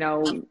 you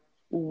know,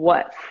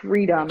 what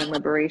freedom and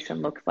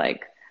liberation looks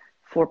like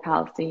for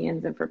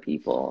Palestinians and for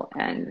people.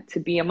 And to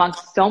be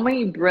amongst so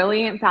many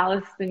brilliant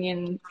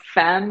Palestinian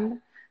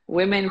femme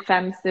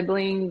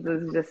siblings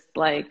is just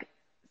like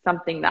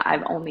something that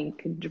I've only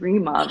could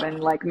dream of and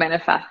like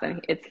manifest,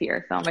 and it's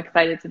here. So I'm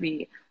excited to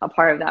be a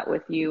part of that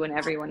with you and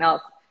everyone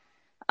else.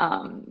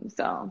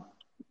 So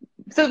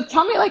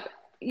tell me, like,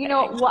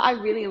 what I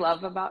really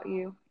love about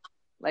you,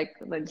 like,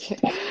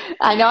 legit.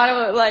 I know I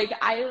don't like,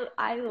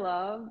 I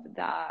love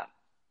that,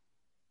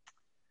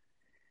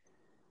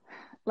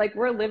 like,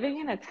 we're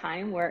living in a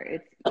time where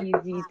it's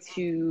easy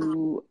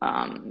to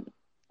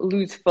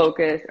lose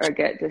focus or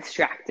get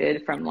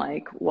distracted from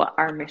like what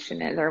our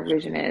mission is, our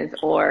vision is,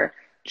 or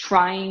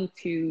trying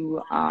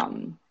to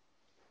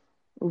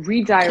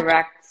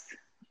redirect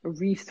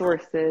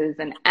resources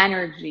and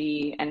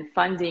energy and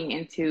funding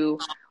into,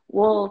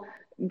 well,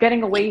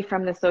 getting away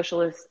from the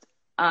socialist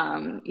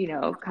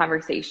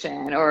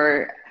conversation,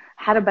 or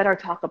how to better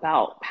talk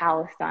about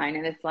Palestine.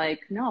 And it's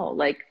like, no,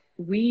 like,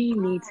 we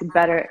need to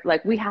better,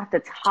 like, we have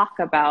to talk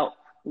about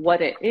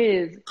what it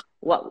is,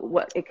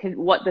 what it can,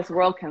 what this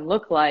world can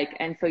look like.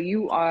 And so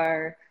you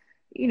are,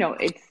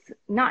 it's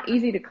not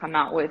easy to come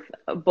out with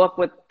a book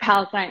with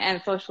Palestine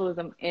and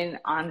socialism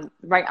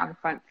right on the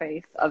front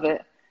face of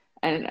it.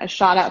 And a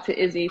shout out to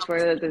Izzy for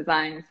the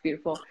design. It's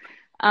beautiful.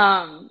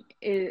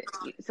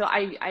 So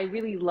I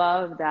really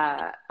love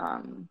that,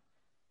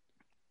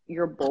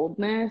 your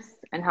boldness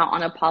and how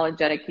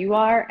unapologetic you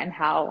are and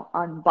how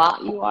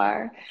unbought you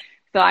are.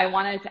 So I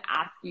wanted to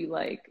ask you,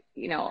 like,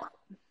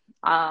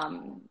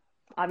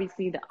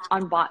 obviously the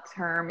unbought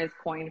term is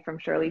coined from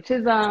Shirley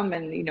Chisholm,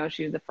 and,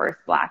 she was the first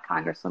Black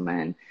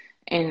congresswoman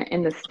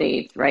in the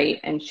States, right?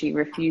 And she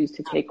refused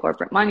to take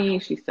corporate money.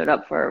 She stood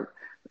up for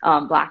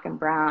Black and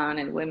brown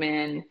and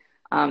women,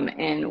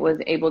 and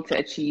was able to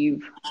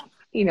achieve,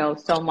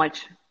 so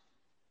much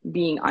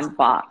being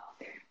unbought.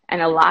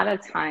 And a lot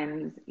of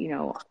times,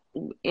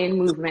 in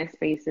movement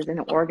spaces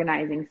and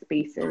organizing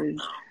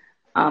spaces,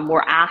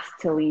 we're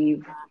asked to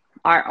leave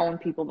our own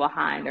people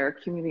behind, or a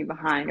community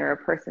behind, or a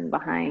person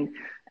behind,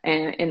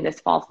 and in this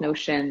false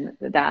notion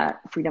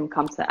that freedom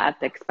comes at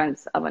the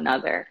expense of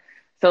another.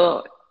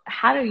 So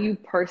how do you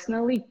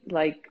personally,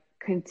 like,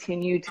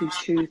 continue to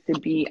choose to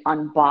be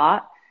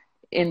unbought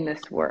in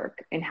this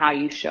work and how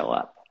you show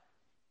up?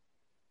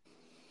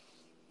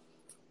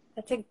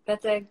 That's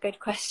a good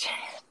question.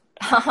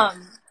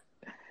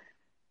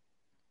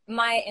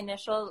 My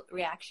initial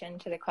reaction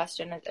to the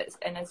question is,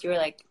 and as you were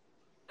like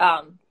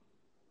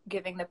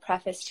giving the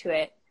preface to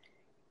it,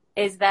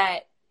 is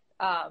that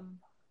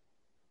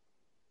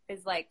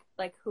is like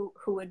who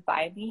would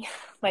buy me?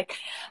 Like,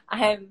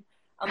 I'm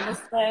a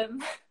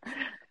Muslim,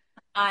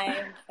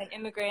 I'm an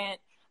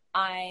immigrant,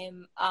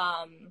 I'm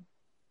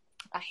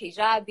a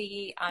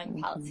hijabi,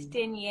 I'm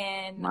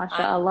Palestinian,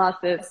 MashaAllah,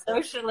 I'm a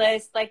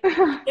socialist. Like,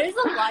 there's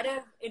a lot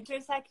of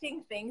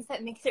intersecting things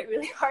that makes it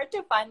really hard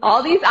to find, like,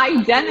 all these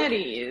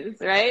identities,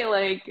 right?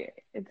 Like,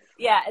 I'm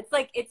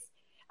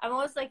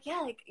almost like,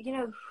 yeah, like,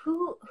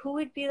 who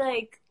would be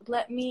like,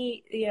 let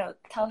me,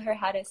 tell her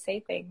how to say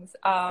things.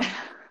 I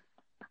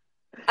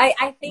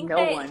think no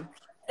that, one.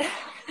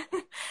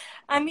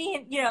 I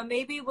mean,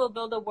 maybe we'll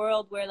build a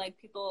world where, like,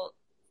 people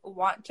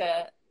want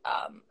to,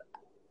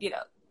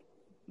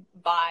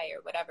 buy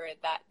or whatever,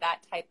 that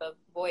type of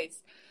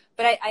voice.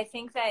 But I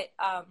think that,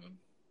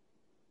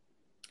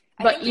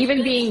 but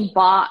even being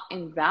bought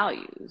in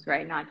values,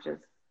 right? Not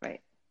just,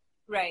 right.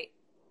 Right.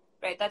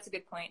 That's a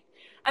good point.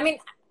 I mean,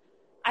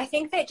 I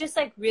think that just,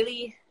 like,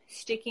 really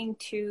sticking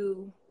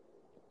to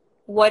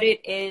what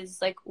it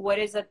is, like, what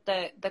is at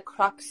the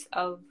crux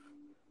of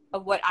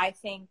what I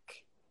think,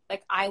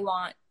 like, I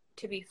want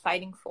to be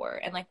fighting for,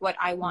 and, like, what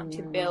I want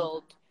to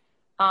build,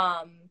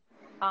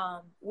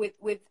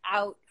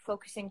 without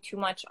focusing too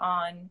much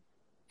on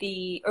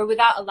or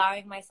without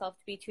allowing myself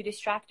to be too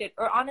distracted,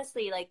 or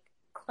honestly, like,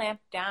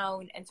 clamped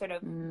down and sort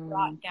of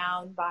brought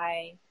down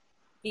by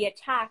the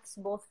attacks,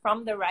 both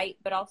from the right,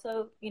 but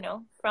also,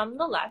 from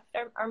the left.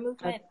 Our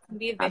movement can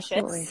be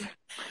vicious.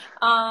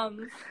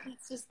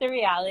 It's just the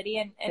reality.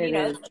 And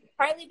it's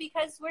partly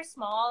because we're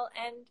small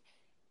and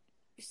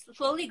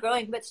slowly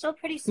growing, but still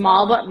pretty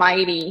small. Small but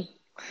mighty.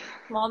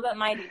 Small but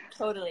mighty,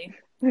 totally.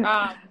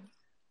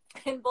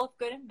 In both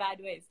good and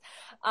bad ways.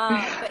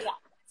 But yeah,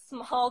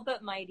 small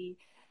but mighty.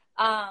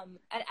 I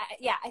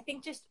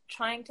think just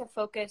trying to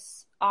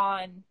focus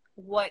on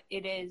what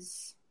it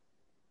is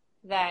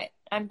that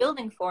I'm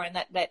building for, and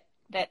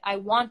that I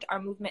want our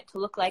movement to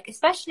look like,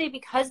 especially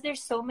because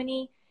there's so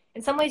many,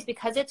 in some ways,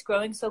 because it's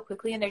growing so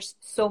quickly and there's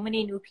so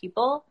many new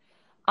people.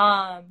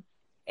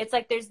 It's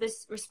like there's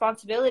this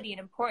responsibility and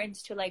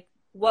importance to, like,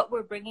 what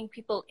we're bringing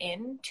people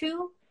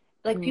into.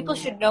 Like, people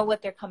should know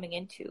what they're coming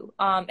into,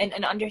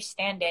 and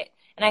understand it.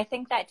 And I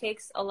think that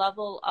takes a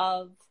level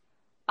of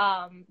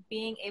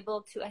being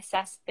able to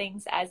assess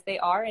things as they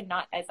are, and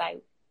not as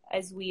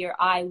we or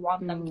I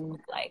want them to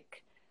look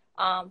like,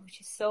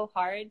 which is so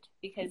hard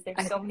because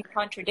there's so many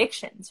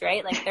contradictions,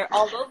 right? Like, they're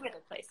all over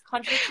the place.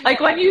 Contradictions. Like,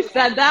 when you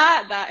said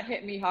that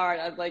hit me hard.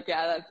 I was like,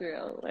 yeah, that's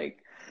real. Like,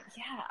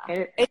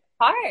 yeah, it's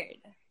hard.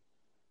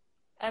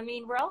 I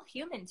mean, we're all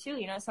human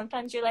too,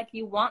 sometimes you're like,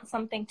 you want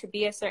something to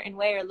be a certain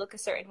way or look a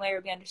certain way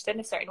or be understood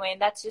a certain way, and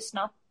that's just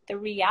not the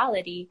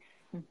reality.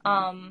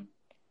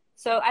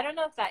 So I don't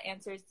know if that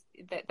answers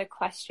the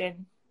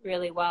question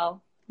really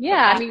well.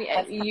 Yeah, I mean,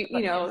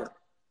 you know,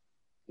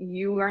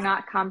 you are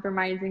not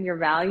compromising your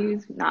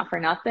values, not for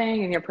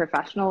nothing, in your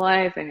professional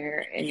life and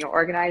your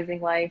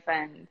organizing life.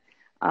 And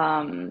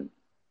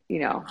you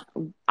know,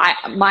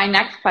 my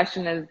next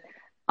question is,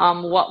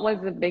 what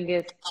was the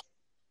biggest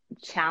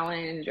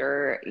challenge,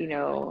 or you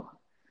know,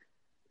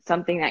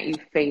 something that you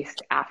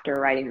faced after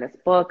writing this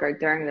book or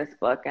during this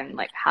book, and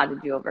like how did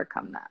you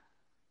overcome that?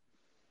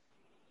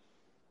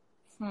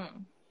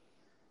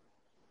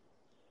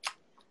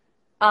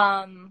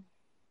 I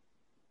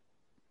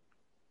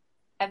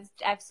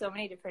have so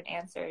many different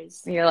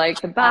answers. You're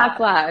like the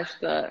backlash,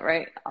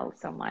 right? Oh,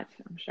 so much,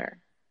 I'm sure.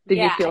 Did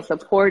you feel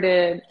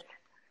supported?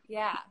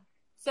 Yeah.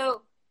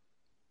 So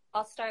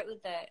I'll start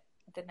with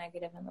the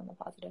negative and then the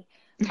positive.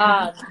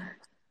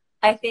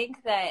 I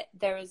think that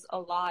there was a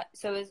lot.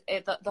 So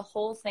the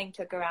whole thing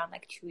took around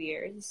like 2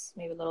 years,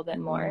 maybe a little bit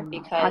more,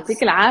 because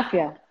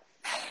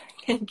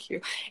thank you.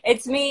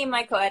 It's me,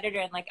 my co-editor,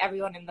 and like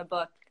everyone in the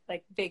book.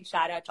 Like big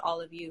shout out to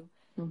all of you.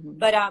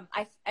 But I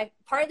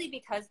partly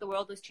because the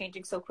world was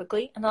changing so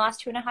quickly in the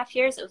last 2.5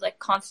 years, it was like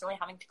constantly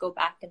having to go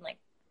back and like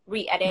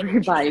re-edit,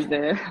 revise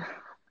it.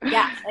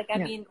 Yeah, like I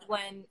mean,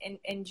 when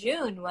in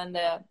June when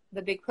the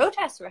big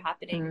protests were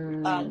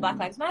happening, Black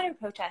Lives Matter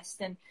protests,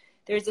 and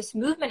there was this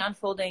movement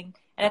unfolding,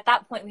 and at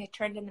that point we had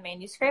turned in the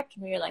manuscript,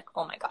 and we were like,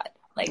 oh my god,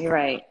 like you're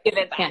right, give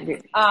it back. Can't do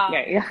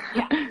yeah,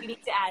 we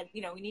need to add,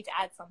 we need to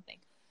add something.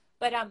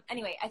 But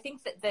anyway, I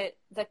think that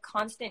the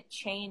constant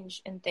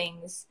change in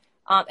things.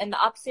 And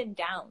the ups and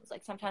downs,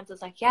 like sometimes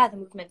it's like, yeah, the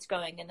movement's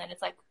growing, and then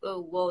it's like,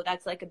 oh, whoa,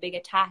 that's like a big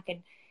attack,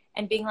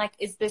 and being like,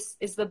 is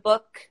the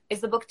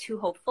book too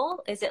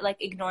hopeful? Is it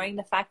like ignoring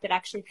the fact that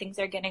actually things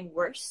are getting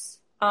worse?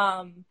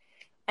 And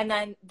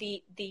then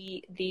the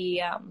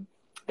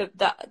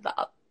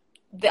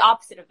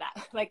opposite of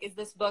that, like, is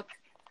this book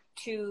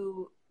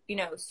too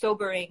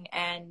sobering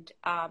and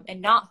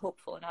not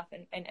hopeful enough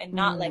and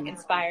not like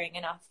inspiring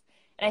enough?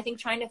 And I think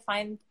trying to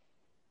find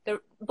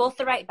both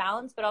the right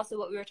balance, but also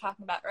what we were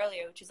talking about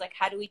earlier, which is like,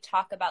 how do we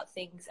talk about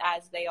things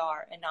as they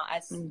are and not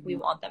as we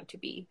want them to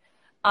be?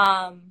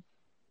 And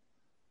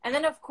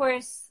then of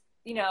course,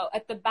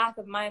 at the back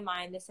of my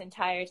mind this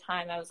entire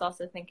time, I was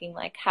also thinking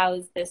like, how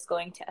is this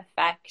going to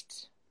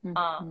affect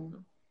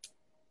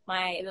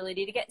my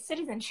ability to get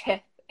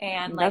citizenship,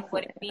 and like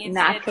what it means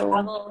to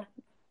travel.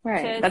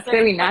 Right. That's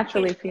very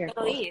naturally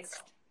fearful. Middle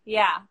East.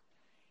 Yeah.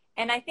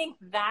 And I think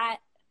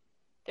that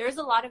there's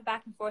a lot of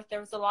back and forth.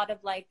 There was a lot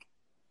of like,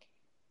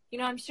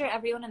 I'm sure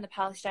everyone in the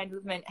Palestine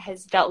movement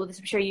has dealt with this.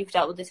 I'm sure you've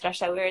dealt with this,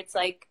 Rasha, where it's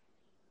like,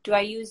 do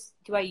I use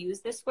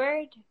this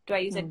word? Do I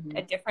use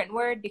a different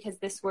word? Because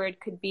this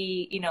word could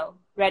be,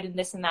 read in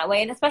this and that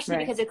way. And especially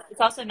because it's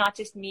also not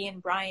just me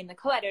and Brian, the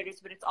co-editors,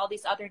 but it's all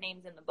these other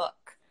names in the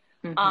book.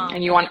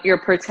 And you're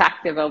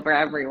protective over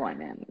everyone.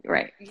 And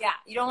right. Yeah.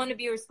 You don't want to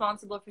be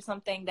responsible for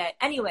something that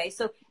anyway.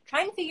 So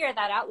trying to figure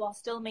that out while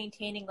still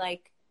maintaining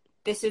like,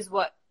 this is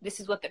what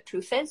the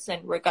truth is.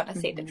 And we're going to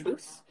say the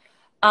truth.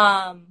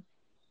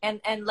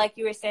 And like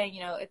you were saying,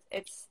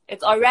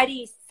 it's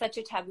already such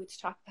a taboo to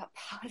talk about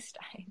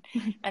Palestine,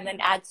 and then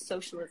add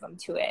socialism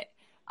to it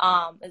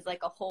is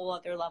like a whole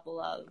other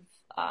level of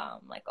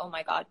like, oh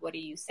my God, what are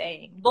you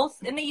saying?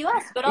 Both in the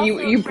U.S., but also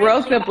you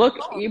broke the book.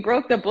 You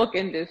broke the book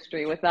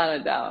industry without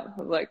a doubt.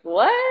 I was like,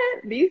 what?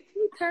 These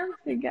two terms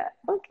together?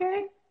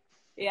 Okay.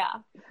 Yeah,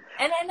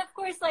 and of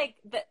course, like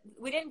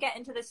we didn't get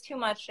into this too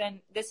much, and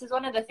this is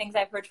one of the things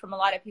I've heard from a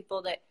lot of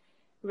people that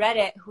read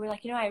it who were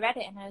like, I read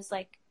it, and I was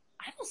like,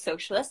 I'm a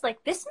socialist.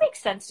 Like, this makes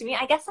sense to me.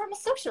 I guess I'm a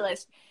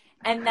socialist.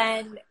 And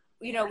then,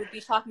 would be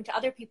talking to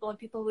other people, and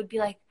people would be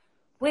like,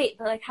 wait,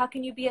 but like, how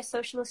can you be a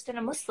socialist and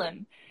a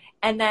Muslim?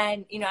 And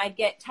then, I'd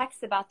get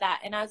texts about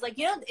that. And I was like,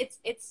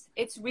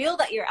 it's real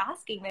that you're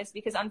asking this,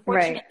 because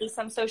unfortunately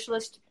some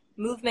socialist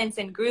movements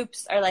and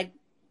groups are like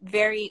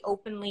very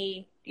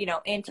openly,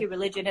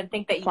 anti-religion and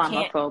think that you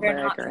can't. They're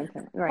not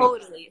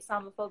totally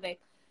Islamophobic.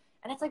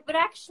 And it's like, but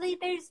actually,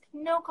 there's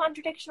no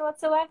contradiction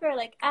whatsoever.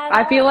 Like,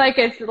 I feel like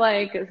it's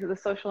like the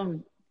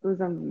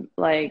socialism,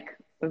 like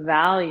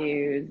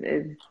values,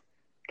 is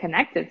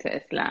connected to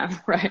Islam,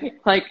 right?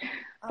 Like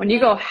when you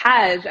go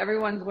Hajj,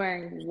 everyone's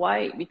wearing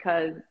white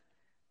because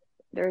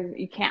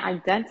you can't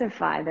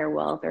identify their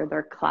wealth or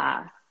their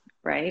class,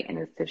 right? And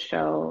it's to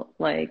show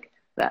like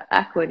the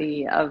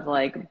equity of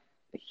like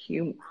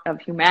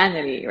of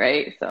humanity,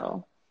 right?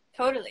 So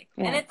totally,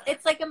 and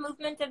it's like a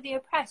movement of the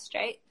oppressed,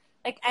 right?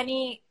 Like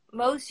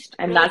most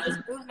and religious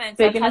movements,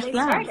 that's how they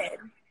started.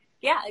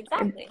 Yeah,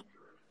 exactly.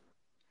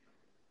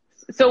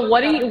 So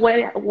what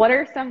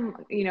are some,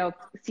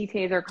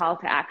 CTAs or call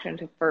to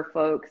action for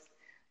folks,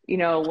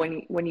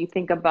 when you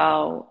think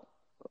about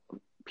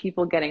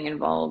people getting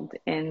involved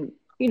in,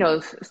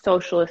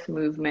 socialist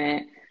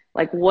movement,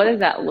 like what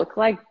does that look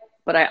like?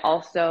 But I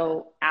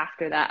also,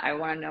 after that, I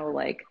want to know,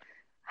 like,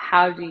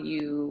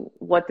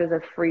 what does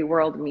a free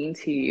world mean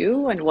to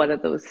you? And what do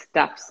those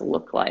steps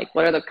look like?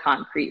 What are the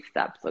concrete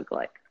steps look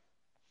like?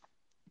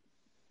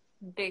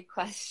 big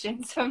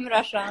questions from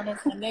Russia on a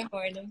Sunday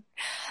morning.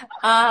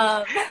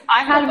 I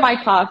had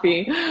my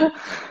coffee.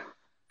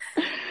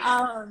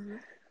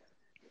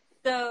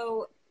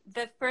 So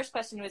the first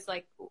question was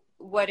like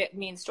what it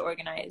means to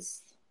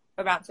organize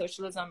around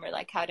socialism, or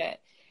like how to.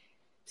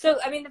 So,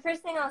 I mean, the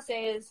first thing I'll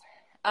say is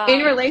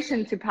in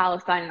relation to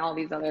Palestine and all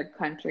these other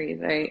countries,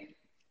 right?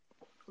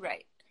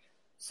 Right.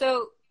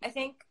 So I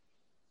think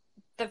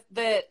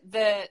the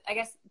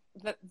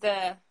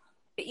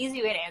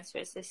easy way to answer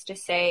this is to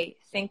say,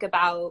 think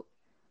about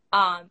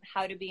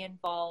how to be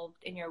involved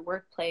in your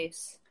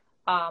workplace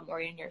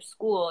or in your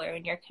school or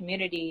in your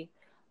community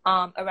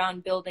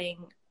around building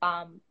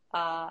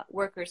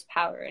workers'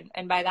 power.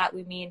 And by that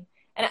we mean,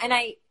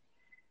 I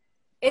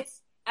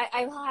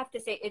will have to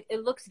say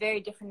it looks very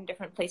different in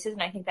different places,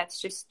 and I think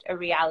that's just a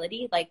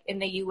reality. Like in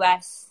the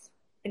US,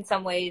 in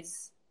some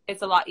ways,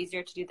 it's a lot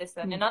easier to do this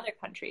than in other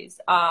countries.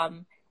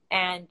 And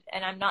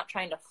I'm not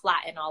trying to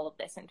flatten all of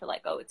this into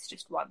like, oh, it's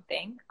just one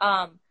thing.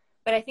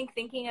 But I think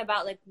thinking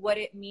about like what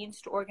it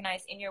means to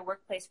organize in your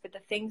workplace for the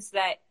things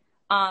that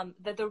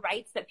the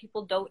rights that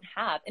people don't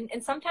have.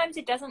 And sometimes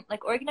it doesn't,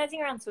 like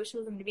organizing around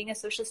socialism and being a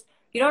socialist,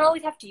 you don't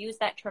always have to use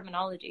that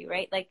terminology,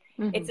 right? Like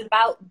it's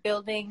about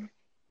building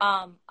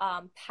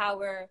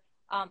power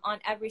on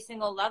every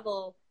single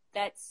level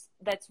that's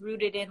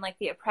rooted in like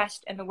the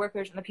oppressed and the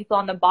workers and the people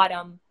on the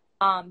bottom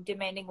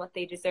demanding what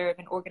they deserve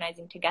and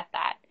organizing to get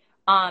that.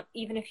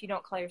 Even if you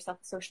don't call yourself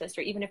a socialist,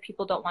 or even if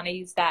people don't want to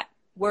use that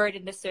word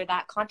in this or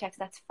that context,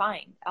 that's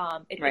fine.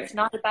 It's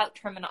not about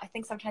I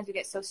think sometimes we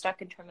get so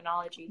stuck in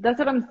terminology. That's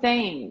what I'm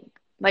saying.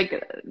 Like,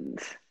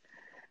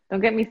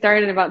 don't get me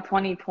started about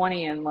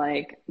 2020 and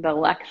like the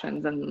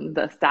elections and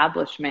the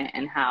establishment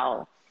and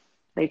how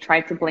they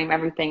tried to blame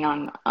everything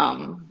on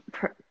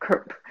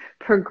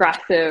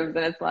progressives,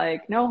 and it's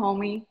like, no,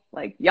 homie,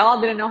 like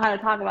y'all didn't know how to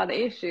talk about the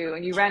issue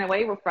and you ran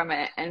away from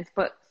it and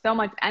put so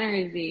much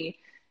energy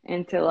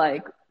into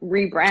like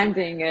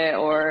rebranding it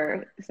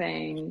or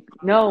saying,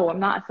 no, I'm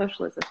not a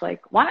socialist. It's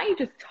like, why don't you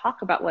just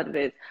talk about what it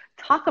is?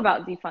 Talk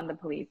about defund the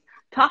police.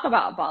 Talk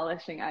about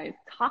abolishing ICE.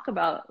 Talk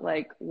about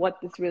like what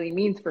this really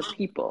means for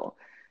people,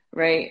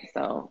 right?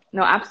 So,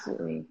 no,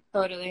 absolutely.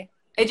 Totally.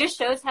 It just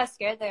shows how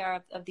scared they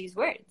are of these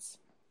words,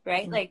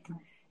 right? Like,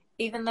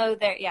 even though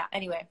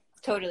anyway,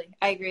 totally.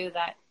 I agree with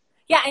that.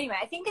 Yeah, anyway,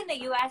 I think in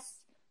the U.S.,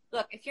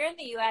 look, if you're in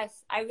the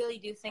U.S., I really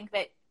do think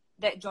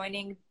that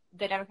joining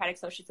the Democratic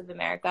Socialists of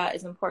America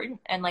is important,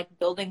 and like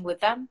building with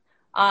them,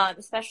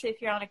 especially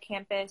if you're on a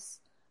campus.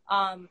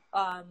 And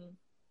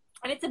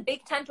it's a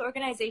big tent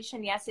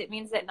organization. Yes, it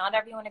means that not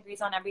everyone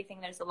agrees on everything.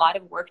 There's a lot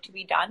of work to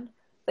be done,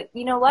 but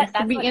you know what?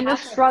 That's to be in the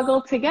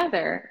struggle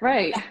together,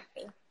 right?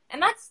 Exactly.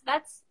 And that's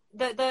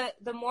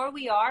the more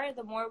we are,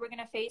 the more we're going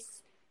to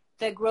face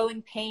the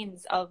growing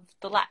pains of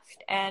the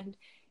left, and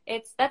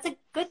that's a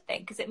good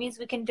thing because it means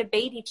we can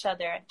debate each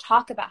other and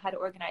talk about how to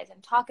organize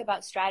and talk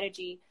about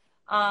strategy.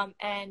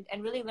 And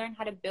really learn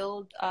how to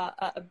build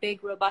a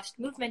big, robust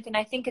movement. And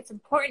I think it's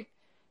important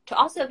to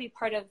also be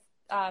part of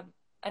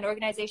an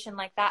organization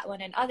like that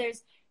one and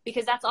others,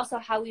 because that's also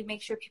how we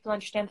make sure people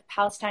understand that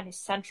Palestine is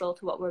central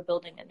to what we're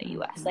building in the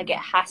U.S. Like it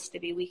has to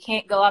be. We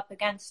can't go up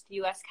against the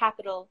U.S.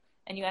 Capitol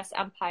and U.S.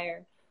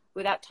 empire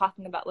without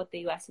talking about what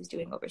the U.S. is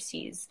doing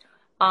overseas,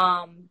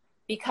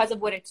 because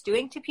of what it's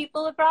doing to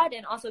people abroad,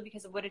 and also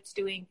because of what it's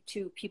doing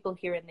to people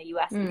here in the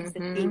U.S. Because the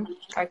two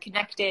are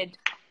connected.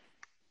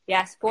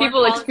 Yes,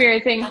 people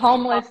experiencing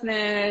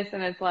homelessness,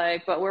 and it's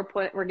like, but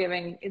we're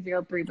giving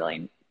Israel $3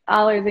 billion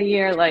a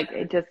year. Like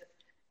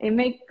it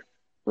makes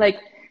like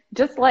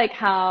just like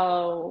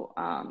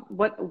how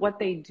what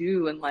they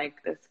do in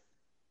like this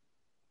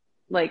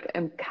like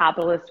in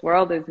capitalist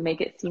world is make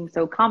it seem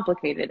so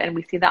complicated, and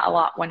we see that a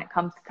lot when it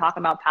comes to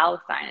talking about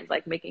Palestine. It's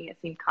like making it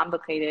seem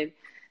complicated,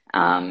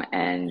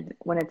 and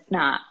when it's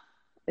not,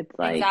 it's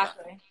like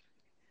exactly,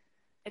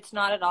 it's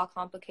not at all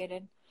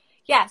complicated.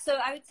 Yeah, so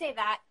I would say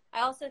that.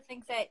 I also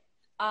think that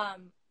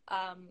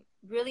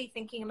really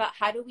thinking about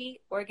how do we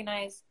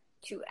organize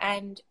to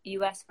end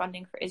U.S.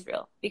 funding for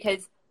Israel,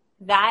 because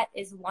that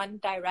is one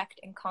direct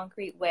and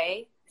concrete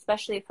way,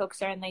 especially if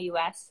folks are in the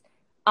U.S.,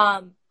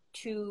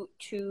 to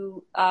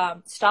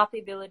stop the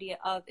ability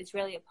of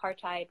Israeli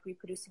apartheid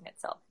reproducing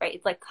itself, right?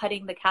 It's like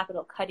cutting the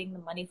capital, cutting the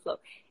money flow.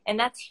 And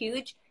that's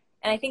huge.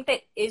 And I think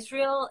that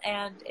Israel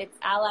and its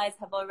allies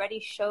have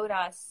already showed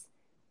us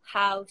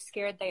how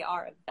scared they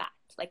are of that.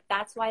 Like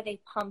that's why they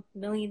pump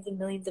millions and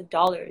millions of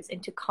dollars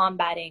into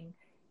combating,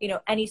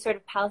 any sort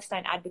of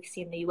Palestine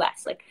advocacy in the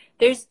U.S. Like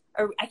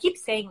I keep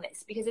saying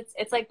this because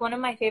it's like one of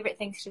my favorite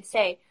things to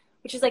say,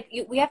 which is like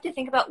we have to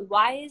think about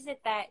why is it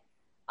that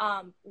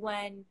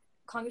when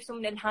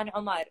Congresswoman Ilhan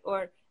Omar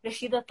or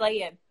Rashida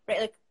Tlaib,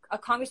 right, like a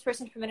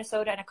congressperson from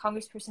Minnesota and a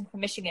congressperson from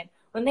Michigan,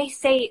 when they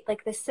say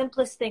like the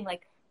simplest thing,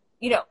 like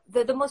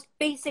the most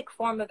basic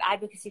form of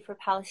advocacy for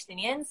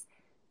Palestinians.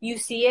 You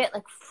see it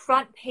like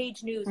front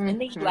page news in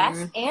the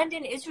U.S. and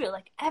in Israel.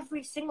 Like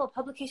every single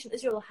publication in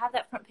Israel will have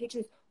that front page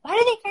news. Why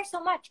do they care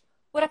so much?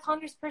 what a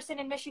congressperson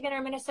in Michigan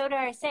or Minnesota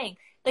are saying.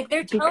 Like,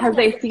 they're telling because us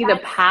they that see the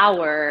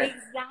power.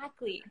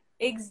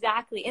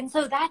 Exactly. And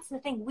so that's the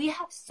thing. We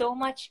have so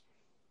much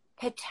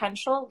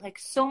potential, like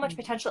so much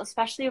potential,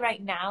 especially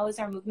right now as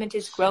our movement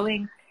is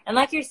growing. And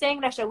like you're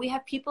saying, Rasha, we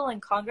have people in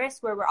Congress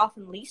where we're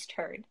often least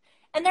heard.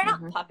 And they're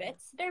not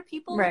puppets. They're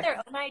people with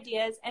their own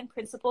ideas and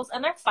principles,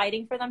 and they're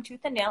fighting for them tooth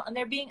and nail, and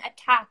they're being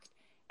attacked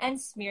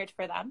and smeared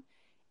for them.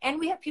 And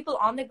we have people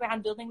on the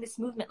ground building this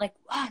movement, like,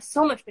 wow,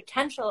 so much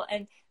potential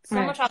and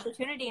so much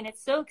opportunity, and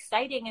it's so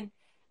exciting. And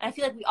I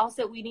feel like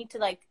we need to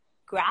like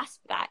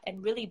grasp that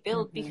and really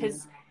build,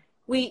 because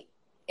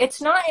it's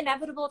not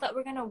inevitable that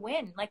we're going to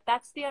win. Like,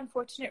 that's the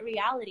unfortunate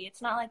reality.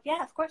 It's not like,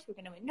 yeah, of course we're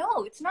going to win.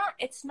 No,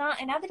 it's not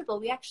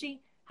inevitable. We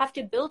actually have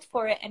to build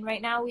for it. And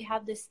right now we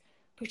have this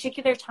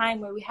particular time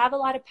where we have a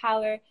lot of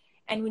power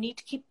and we need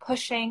to keep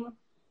pushing.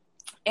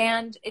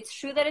 And it's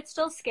true that it's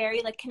still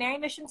scary. Like, Canary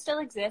Mission still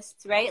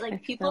exists, right?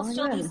 Like, people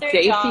still lose their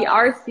jobs.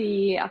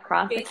 JCRC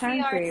across the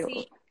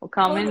country will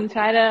come and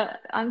try to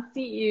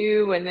unseat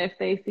you. And if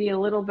they see a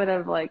little bit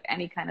of like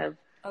any kind of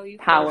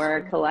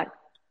power collect.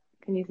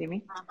 Can you see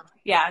me?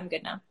 Yeah, I'm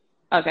good now.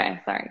 Okay,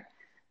 sorry.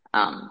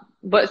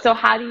 But so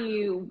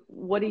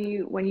when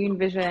you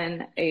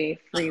envision a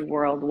free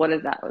world, what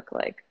does that look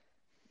like?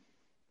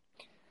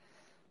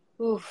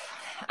 Oof.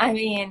 I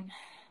mean,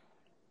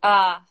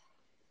 I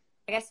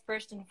guess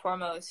first and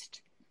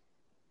foremost,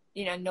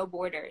 no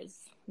borders,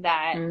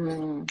 that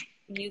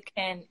you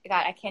can,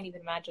 God, I can't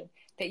even imagine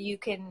that you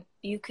can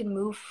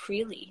move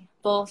freely,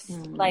 both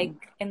like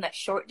in the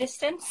short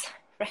distance,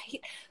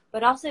 right?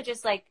 But also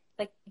just like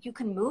you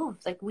can move,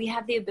 like we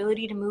have the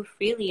ability to move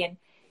freely.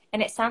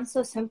 And it sounds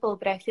so simple,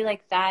 but I feel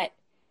like that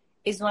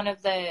is one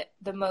of the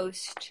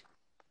most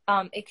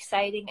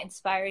exciting,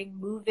 inspiring,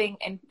 moving,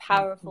 and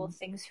powerful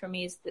things for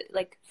me, is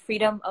like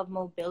freedom of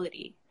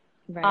mobility.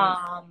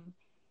 Right.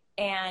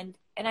 And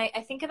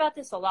I think about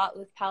this a lot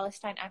with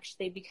Palestine,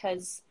 actually,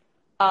 because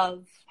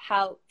of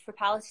how, for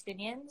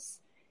Palestinians,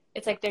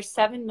 it's like there's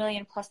 7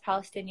 million plus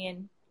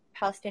Palestinian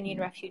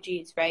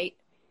refugees, right?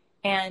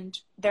 And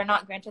they're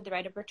not granted the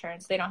right of return,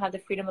 so they don't have the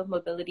freedom of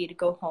mobility to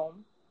go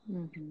home.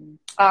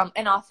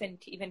 And often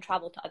to even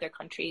travel to other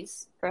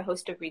countries for a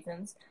host of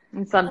reasons.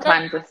 And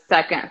sometimes a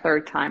second,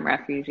 third time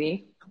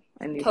refugee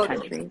in these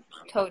countries.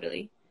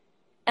 Totally.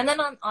 And then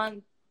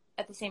on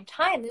at the same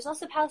time, there's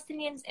also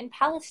Palestinians in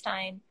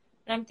Palestine.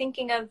 And I'm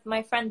thinking of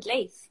my friend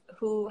Laith,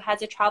 who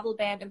has a travel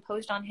ban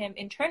imposed on him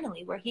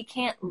internally where he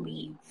can't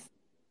leave.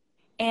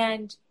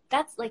 And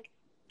that's like,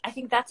 I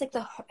think that's like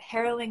the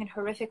harrowing and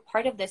horrific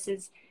part of this,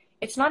 is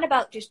it's not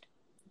about just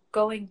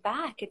going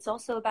back. It's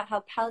also about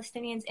how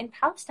Palestinians in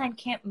Palestine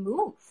can't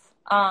move,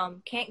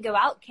 can't go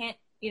out, can't,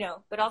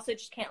 but also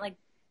just can't like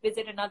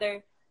visit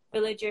another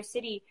village or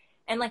city.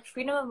 And like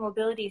freedom of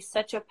mobility is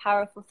such a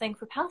powerful thing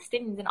for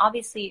Palestinians, and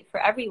obviously for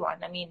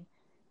everyone. I mean,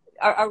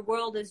 our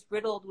world is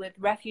riddled with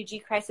refugee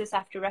crisis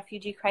after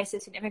refugee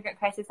crisis and immigrant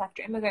crisis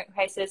after immigrant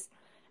crisis.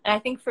 And I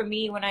think for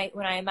me, when I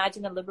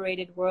imagine a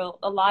liberated world,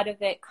 a lot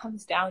of it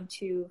comes down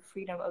to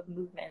freedom of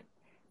movement,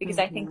 because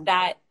I think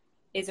that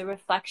is a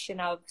reflection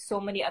of so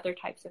many other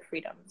types of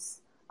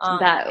freedoms.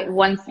 That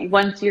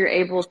once you're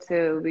able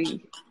to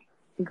be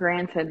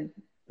granted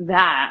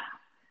that,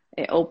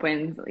 it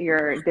opens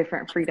your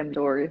different freedom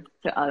doors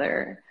to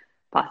other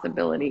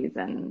possibilities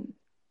and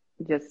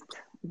just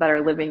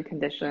better living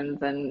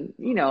conditions, and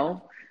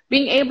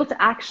being able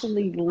to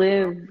actually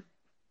live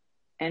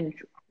and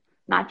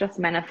not just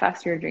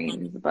manifest your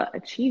dreams, but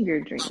achieve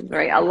your dreams,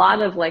 right? A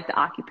lot of like the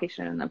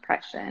occupation and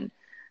oppression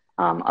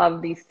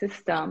of these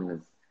systems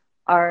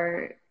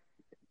are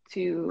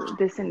to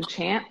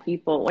disenchant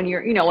people. When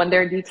when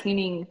they're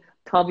detaining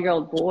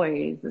 12-year-old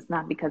boys, it's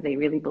not because they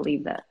really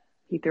believe that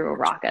he threw a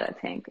rock at a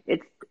tank.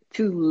 It's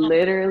to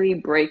literally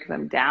break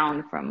them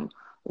down from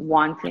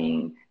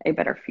wanting a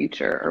better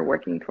future or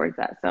working towards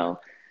that. So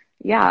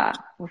yeah,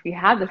 if you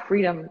have the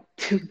freedom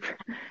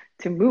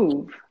to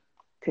move,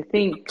 to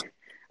think.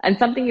 And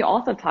something you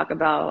also talk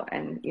about,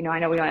 and I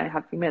know we only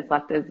have a few minutes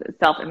left, is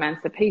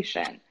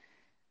self-emancipation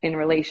in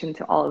relation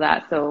to all of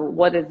that. So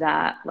what is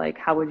that like?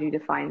 How would you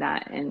define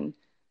that in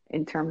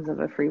terms of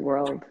a free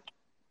world?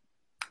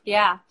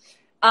 Yeah.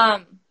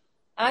 I'm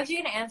actually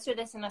going to answer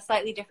this in a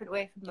slightly different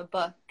way from the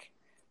book,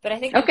 but I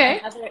think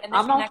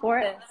I'm all for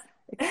it.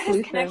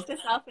 This connects to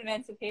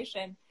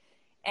self-emancipation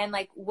and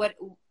like what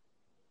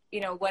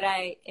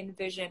I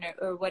envision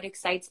or what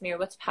excites me or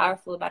what's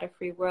powerful about a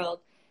free world.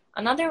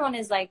 Another one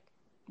is like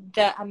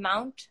the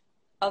amount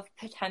of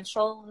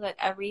potential that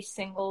every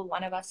single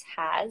one of us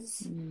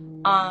has,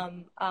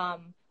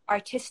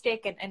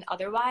 artistic and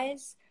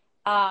otherwise,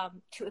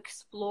 to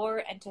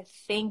explore and to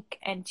think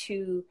and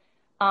to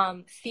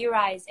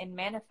theorize and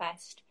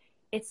manifest.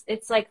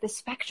 It's like the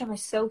spectrum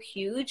is so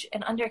huge,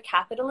 and under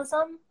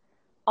capitalism,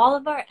 all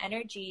of our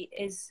energy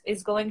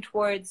is going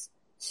towards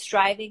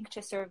striving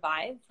to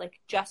survive, like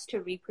just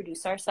to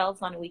reproduce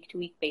ourselves on a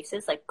week-to-week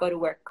basis, like go to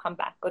work, come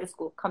back, go to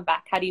school, come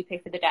back. How do you pay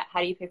for the debt? How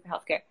do you pay for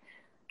healthcare?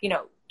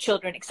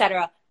 Children,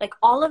 etc. Like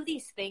all of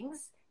these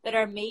things that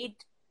are made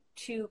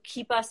to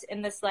keep us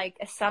in this like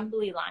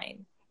assembly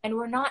line, and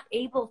we're not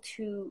able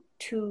to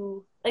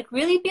like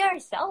really be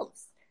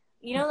ourselves.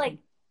 You know, like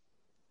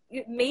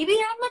maybe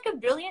I'm like a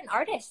brilliant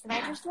artist and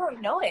I just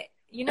don't know it.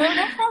 You know,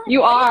 that's how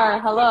you are.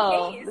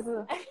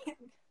 Hello.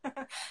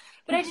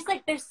 But I just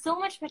like, there's so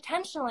much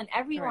potential in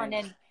everyone.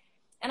 Right.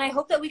 And I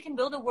hope that we can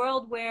build a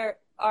world where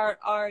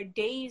our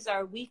days,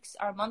 our weeks,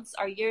 our months,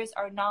 our years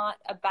are not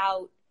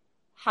about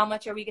how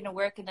much are we going to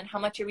work and then how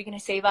much are we going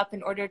to save up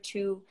in order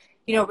to,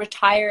 you know,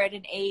 retire at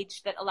an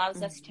age that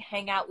allows us to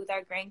hang out with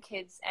our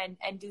grandkids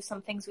and do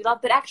some things we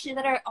love, but actually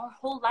that our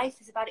whole life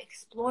is about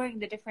exploring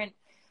the different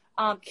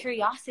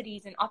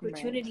curiosities and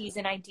opportunities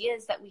and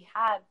ideas that we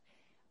have.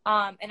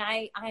 And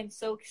I'm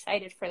so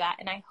excited for that.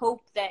 And I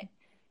hope that,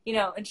 you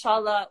know,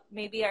 inshallah,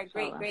 maybe our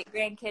great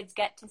grandkids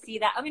get to see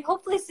that. I mean,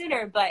 hopefully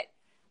sooner, but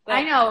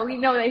I know, you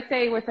know, they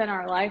say within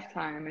our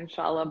lifetime,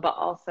 inshallah, but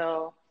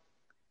also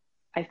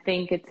I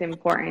think it's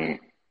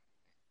important,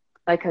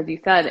 like, as you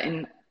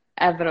said,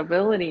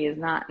 inevitability is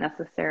not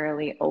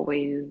necessarily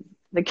always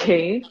the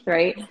case,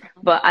 right?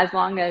 But as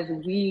long as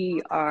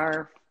we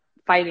are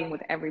fighting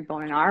with every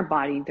bone in our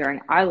body during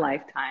our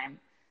lifetime,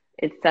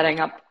 it's setting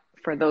up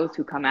for those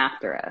who come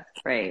after us,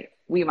 right?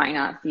 We might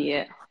not see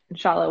it,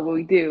 inshallah, what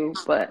we do,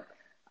 but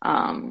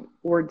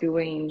we're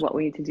doing what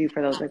we need to do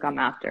for those that come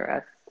after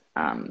us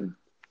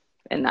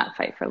in that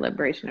fight for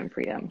liberation and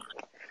freedom.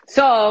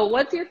 So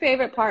what's your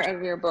favorite part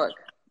of your book,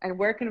 and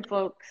where can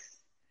folks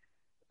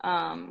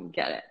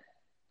get it?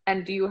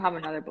 And do you have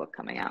another book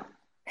coming out?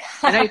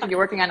 I know you said you're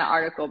working on an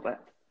article,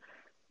 but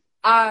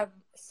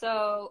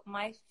so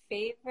my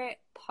favorite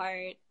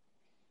part,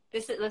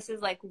 this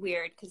is like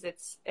weird because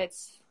it's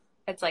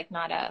like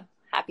not a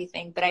happy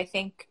thing, but I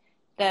think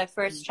the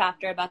first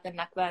chapter about the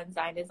Nakba and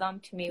Zionism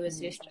to me was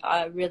just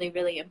really,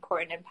 really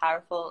important and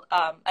powerful.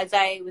 As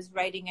I was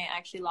writing it, I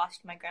actually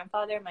lost my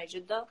grandfather, my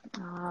jiddo.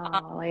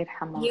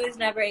 He was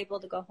never able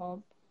to go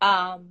home.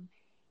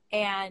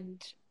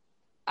 And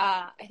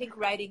I think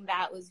writing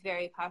that was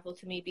very powerful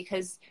to me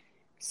because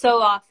so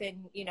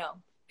often, you know,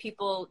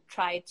 people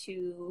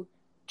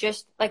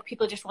just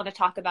want to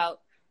talk about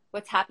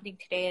what's happening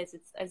today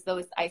as though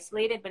it's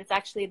isolated, but it's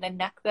actually the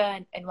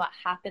Nakba and what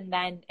happened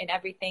then and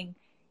everything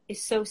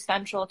is so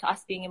central to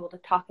us being able to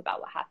talk about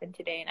what happened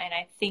today. And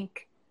I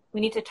think we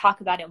need to talk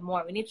about it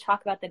more. We need to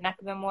talk about the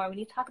Nakba more. We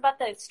need to talk about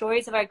the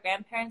stories of our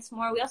grandparents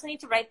more. We also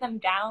need to write them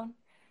down.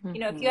 You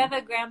know, if you have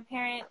a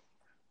grandparent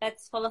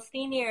that's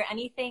Palestinian or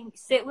anything,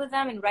 sit with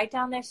them and write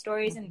down their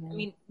stories. And I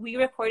mean, we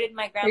reported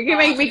my grandpa. You can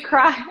make me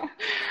cry.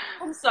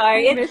 I'm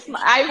sorry. I miss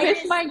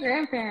my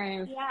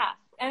grandparents. Yeah.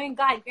 I mean,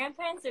 God,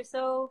 grandparents are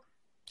so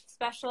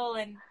special,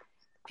 and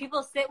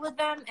people sit with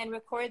them and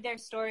record their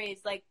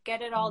stories, like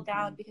get it all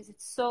down because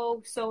it's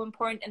so, so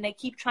important. And they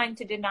keep trying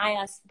to deny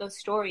us those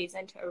stories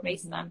and to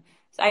erase them.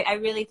 So I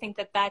really think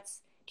that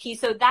that's key.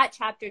 So that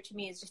chapter to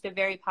me is just a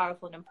very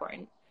powerful and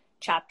important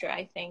chapter,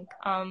 I think.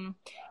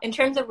 In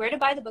terms of where to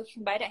buy the book, you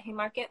can buy it at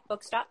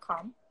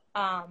haymarketbooks.com.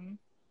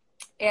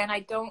 And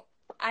I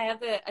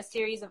have a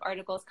series of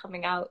articles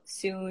coming out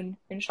soon,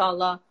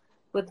 inshallah,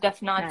 with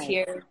Dafnat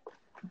here.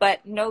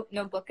 But no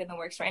book in the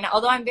works right now.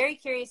 Although I'm very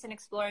curious in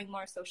exploring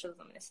more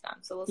socialism in Islam.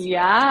 So we'll see.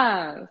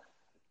 Yeah.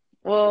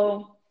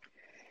 Well,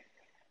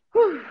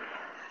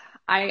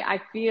 I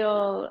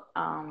feel,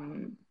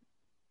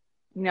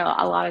 you know,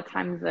 a lot of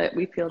times that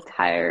we feel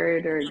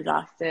tired or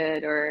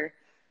exhausted, or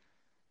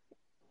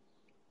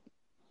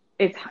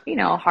it's, you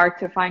know, hard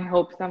to find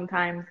hope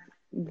sometimes.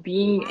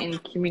 Being in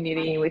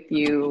community with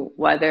you,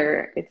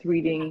 whether it's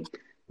reading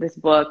this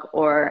book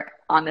or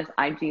on this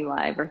IG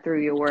live or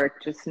through your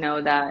work, just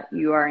know that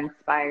you are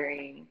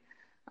inspiring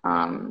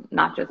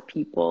not just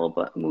people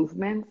but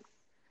movements.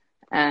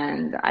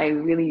 And I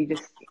really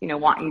just, you know,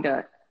 want you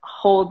to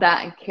hold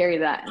that and carry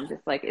that, and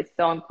just like, it's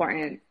so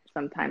important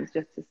sometimes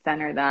just to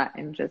center that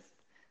and just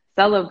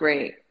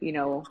celebrate. You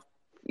know,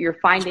 you're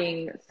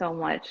finding so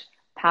much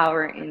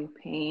power in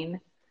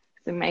pain,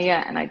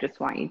 Sumaya, and I just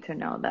want you to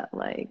know that,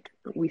 like,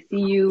 we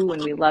see you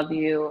and we love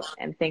you,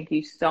 and thank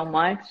you so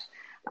much.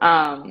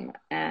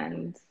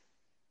 And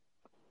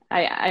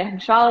I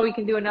inshallah we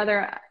can do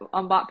another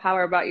Unbought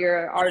Power about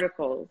your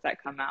articles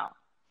that come out.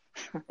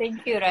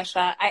 Thank you,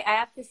 Rasha. I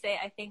have to say,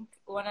 I think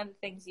one of the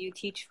things you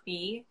teach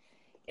me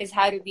is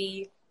how to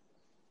be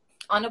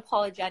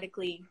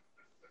unapologetically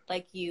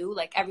like you.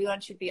 Like, everyone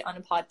should be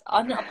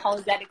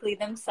unapologetically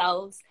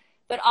themselves.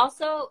 But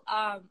also,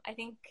 I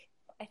think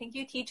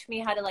you teach me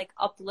how to, like,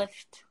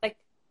 uplift. Like,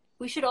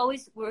 we should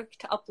always work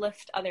to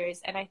uplift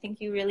others. And I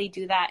think you really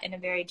do that in a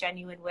very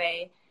genuine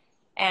way.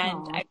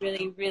 And I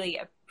really, really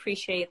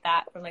appreciate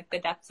that from, like, the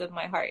depths of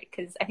my heart.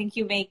 Because I think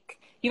you make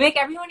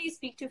everyone you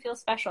speak to feel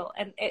special.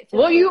 And it feels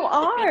well, you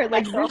are.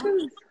 Like,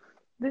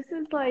 this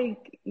is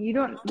like, you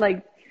don't,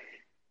 like,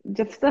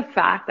 just the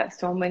fact that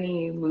so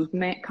many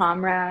movement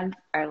comrades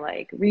are,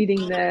 like,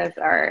 reading this,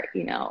 are,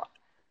 you know,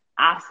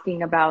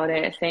 asking about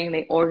it, saying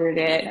they ordered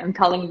it. I'm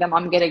telling them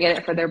I'm going to get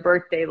it for their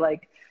birthday.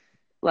 Like,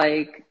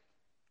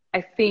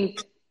 I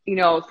think, you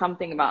know,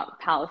 something about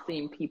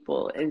Palestinian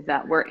people is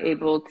that we're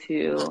able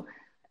to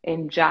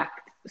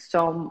inject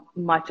so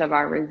much of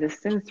our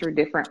resistance through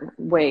different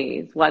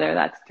ways, whether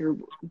that's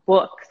through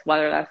books,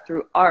 whether that's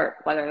through art,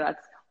 whether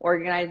that's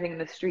organizing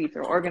the streets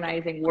or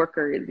organizing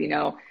workers,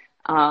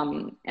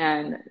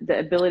 and the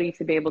ability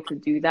to be able to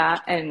do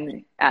that.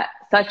 And at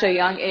such a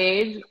young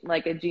age,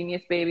 like a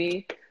genius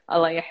baby,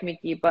 Allah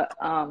yahmiki, but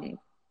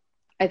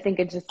I think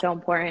it's just so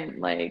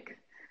important,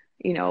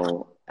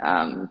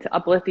 to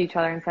uplift each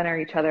other and center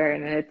each other.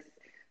 And it's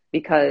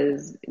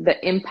because the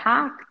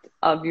impact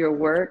of your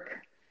work,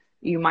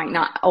 you might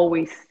not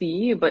always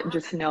see, but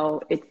just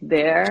know it's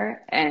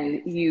there,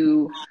 and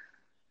you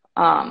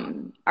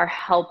are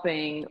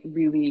helping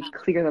really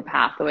clear the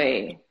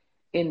pathway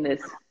in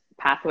this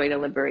pathway to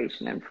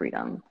liberation and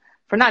freedom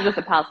for not just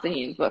the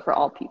Palestinians, but for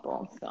all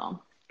people. So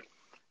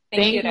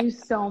thank you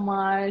so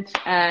much,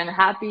 and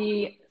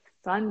happy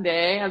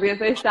Sunday. I was going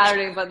to say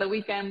Saturday, but the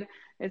weekend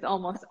is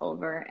almost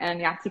over. And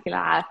ya'tik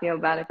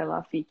al-afiyah wa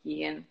barakallah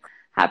fiki, and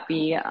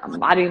happy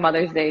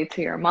Mother's Day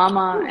to your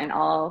mama and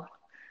all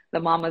the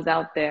mamas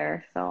out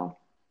there. So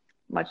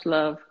much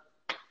love.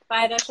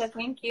 Bye, Dasha.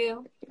 Thank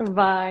you.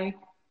 Bye.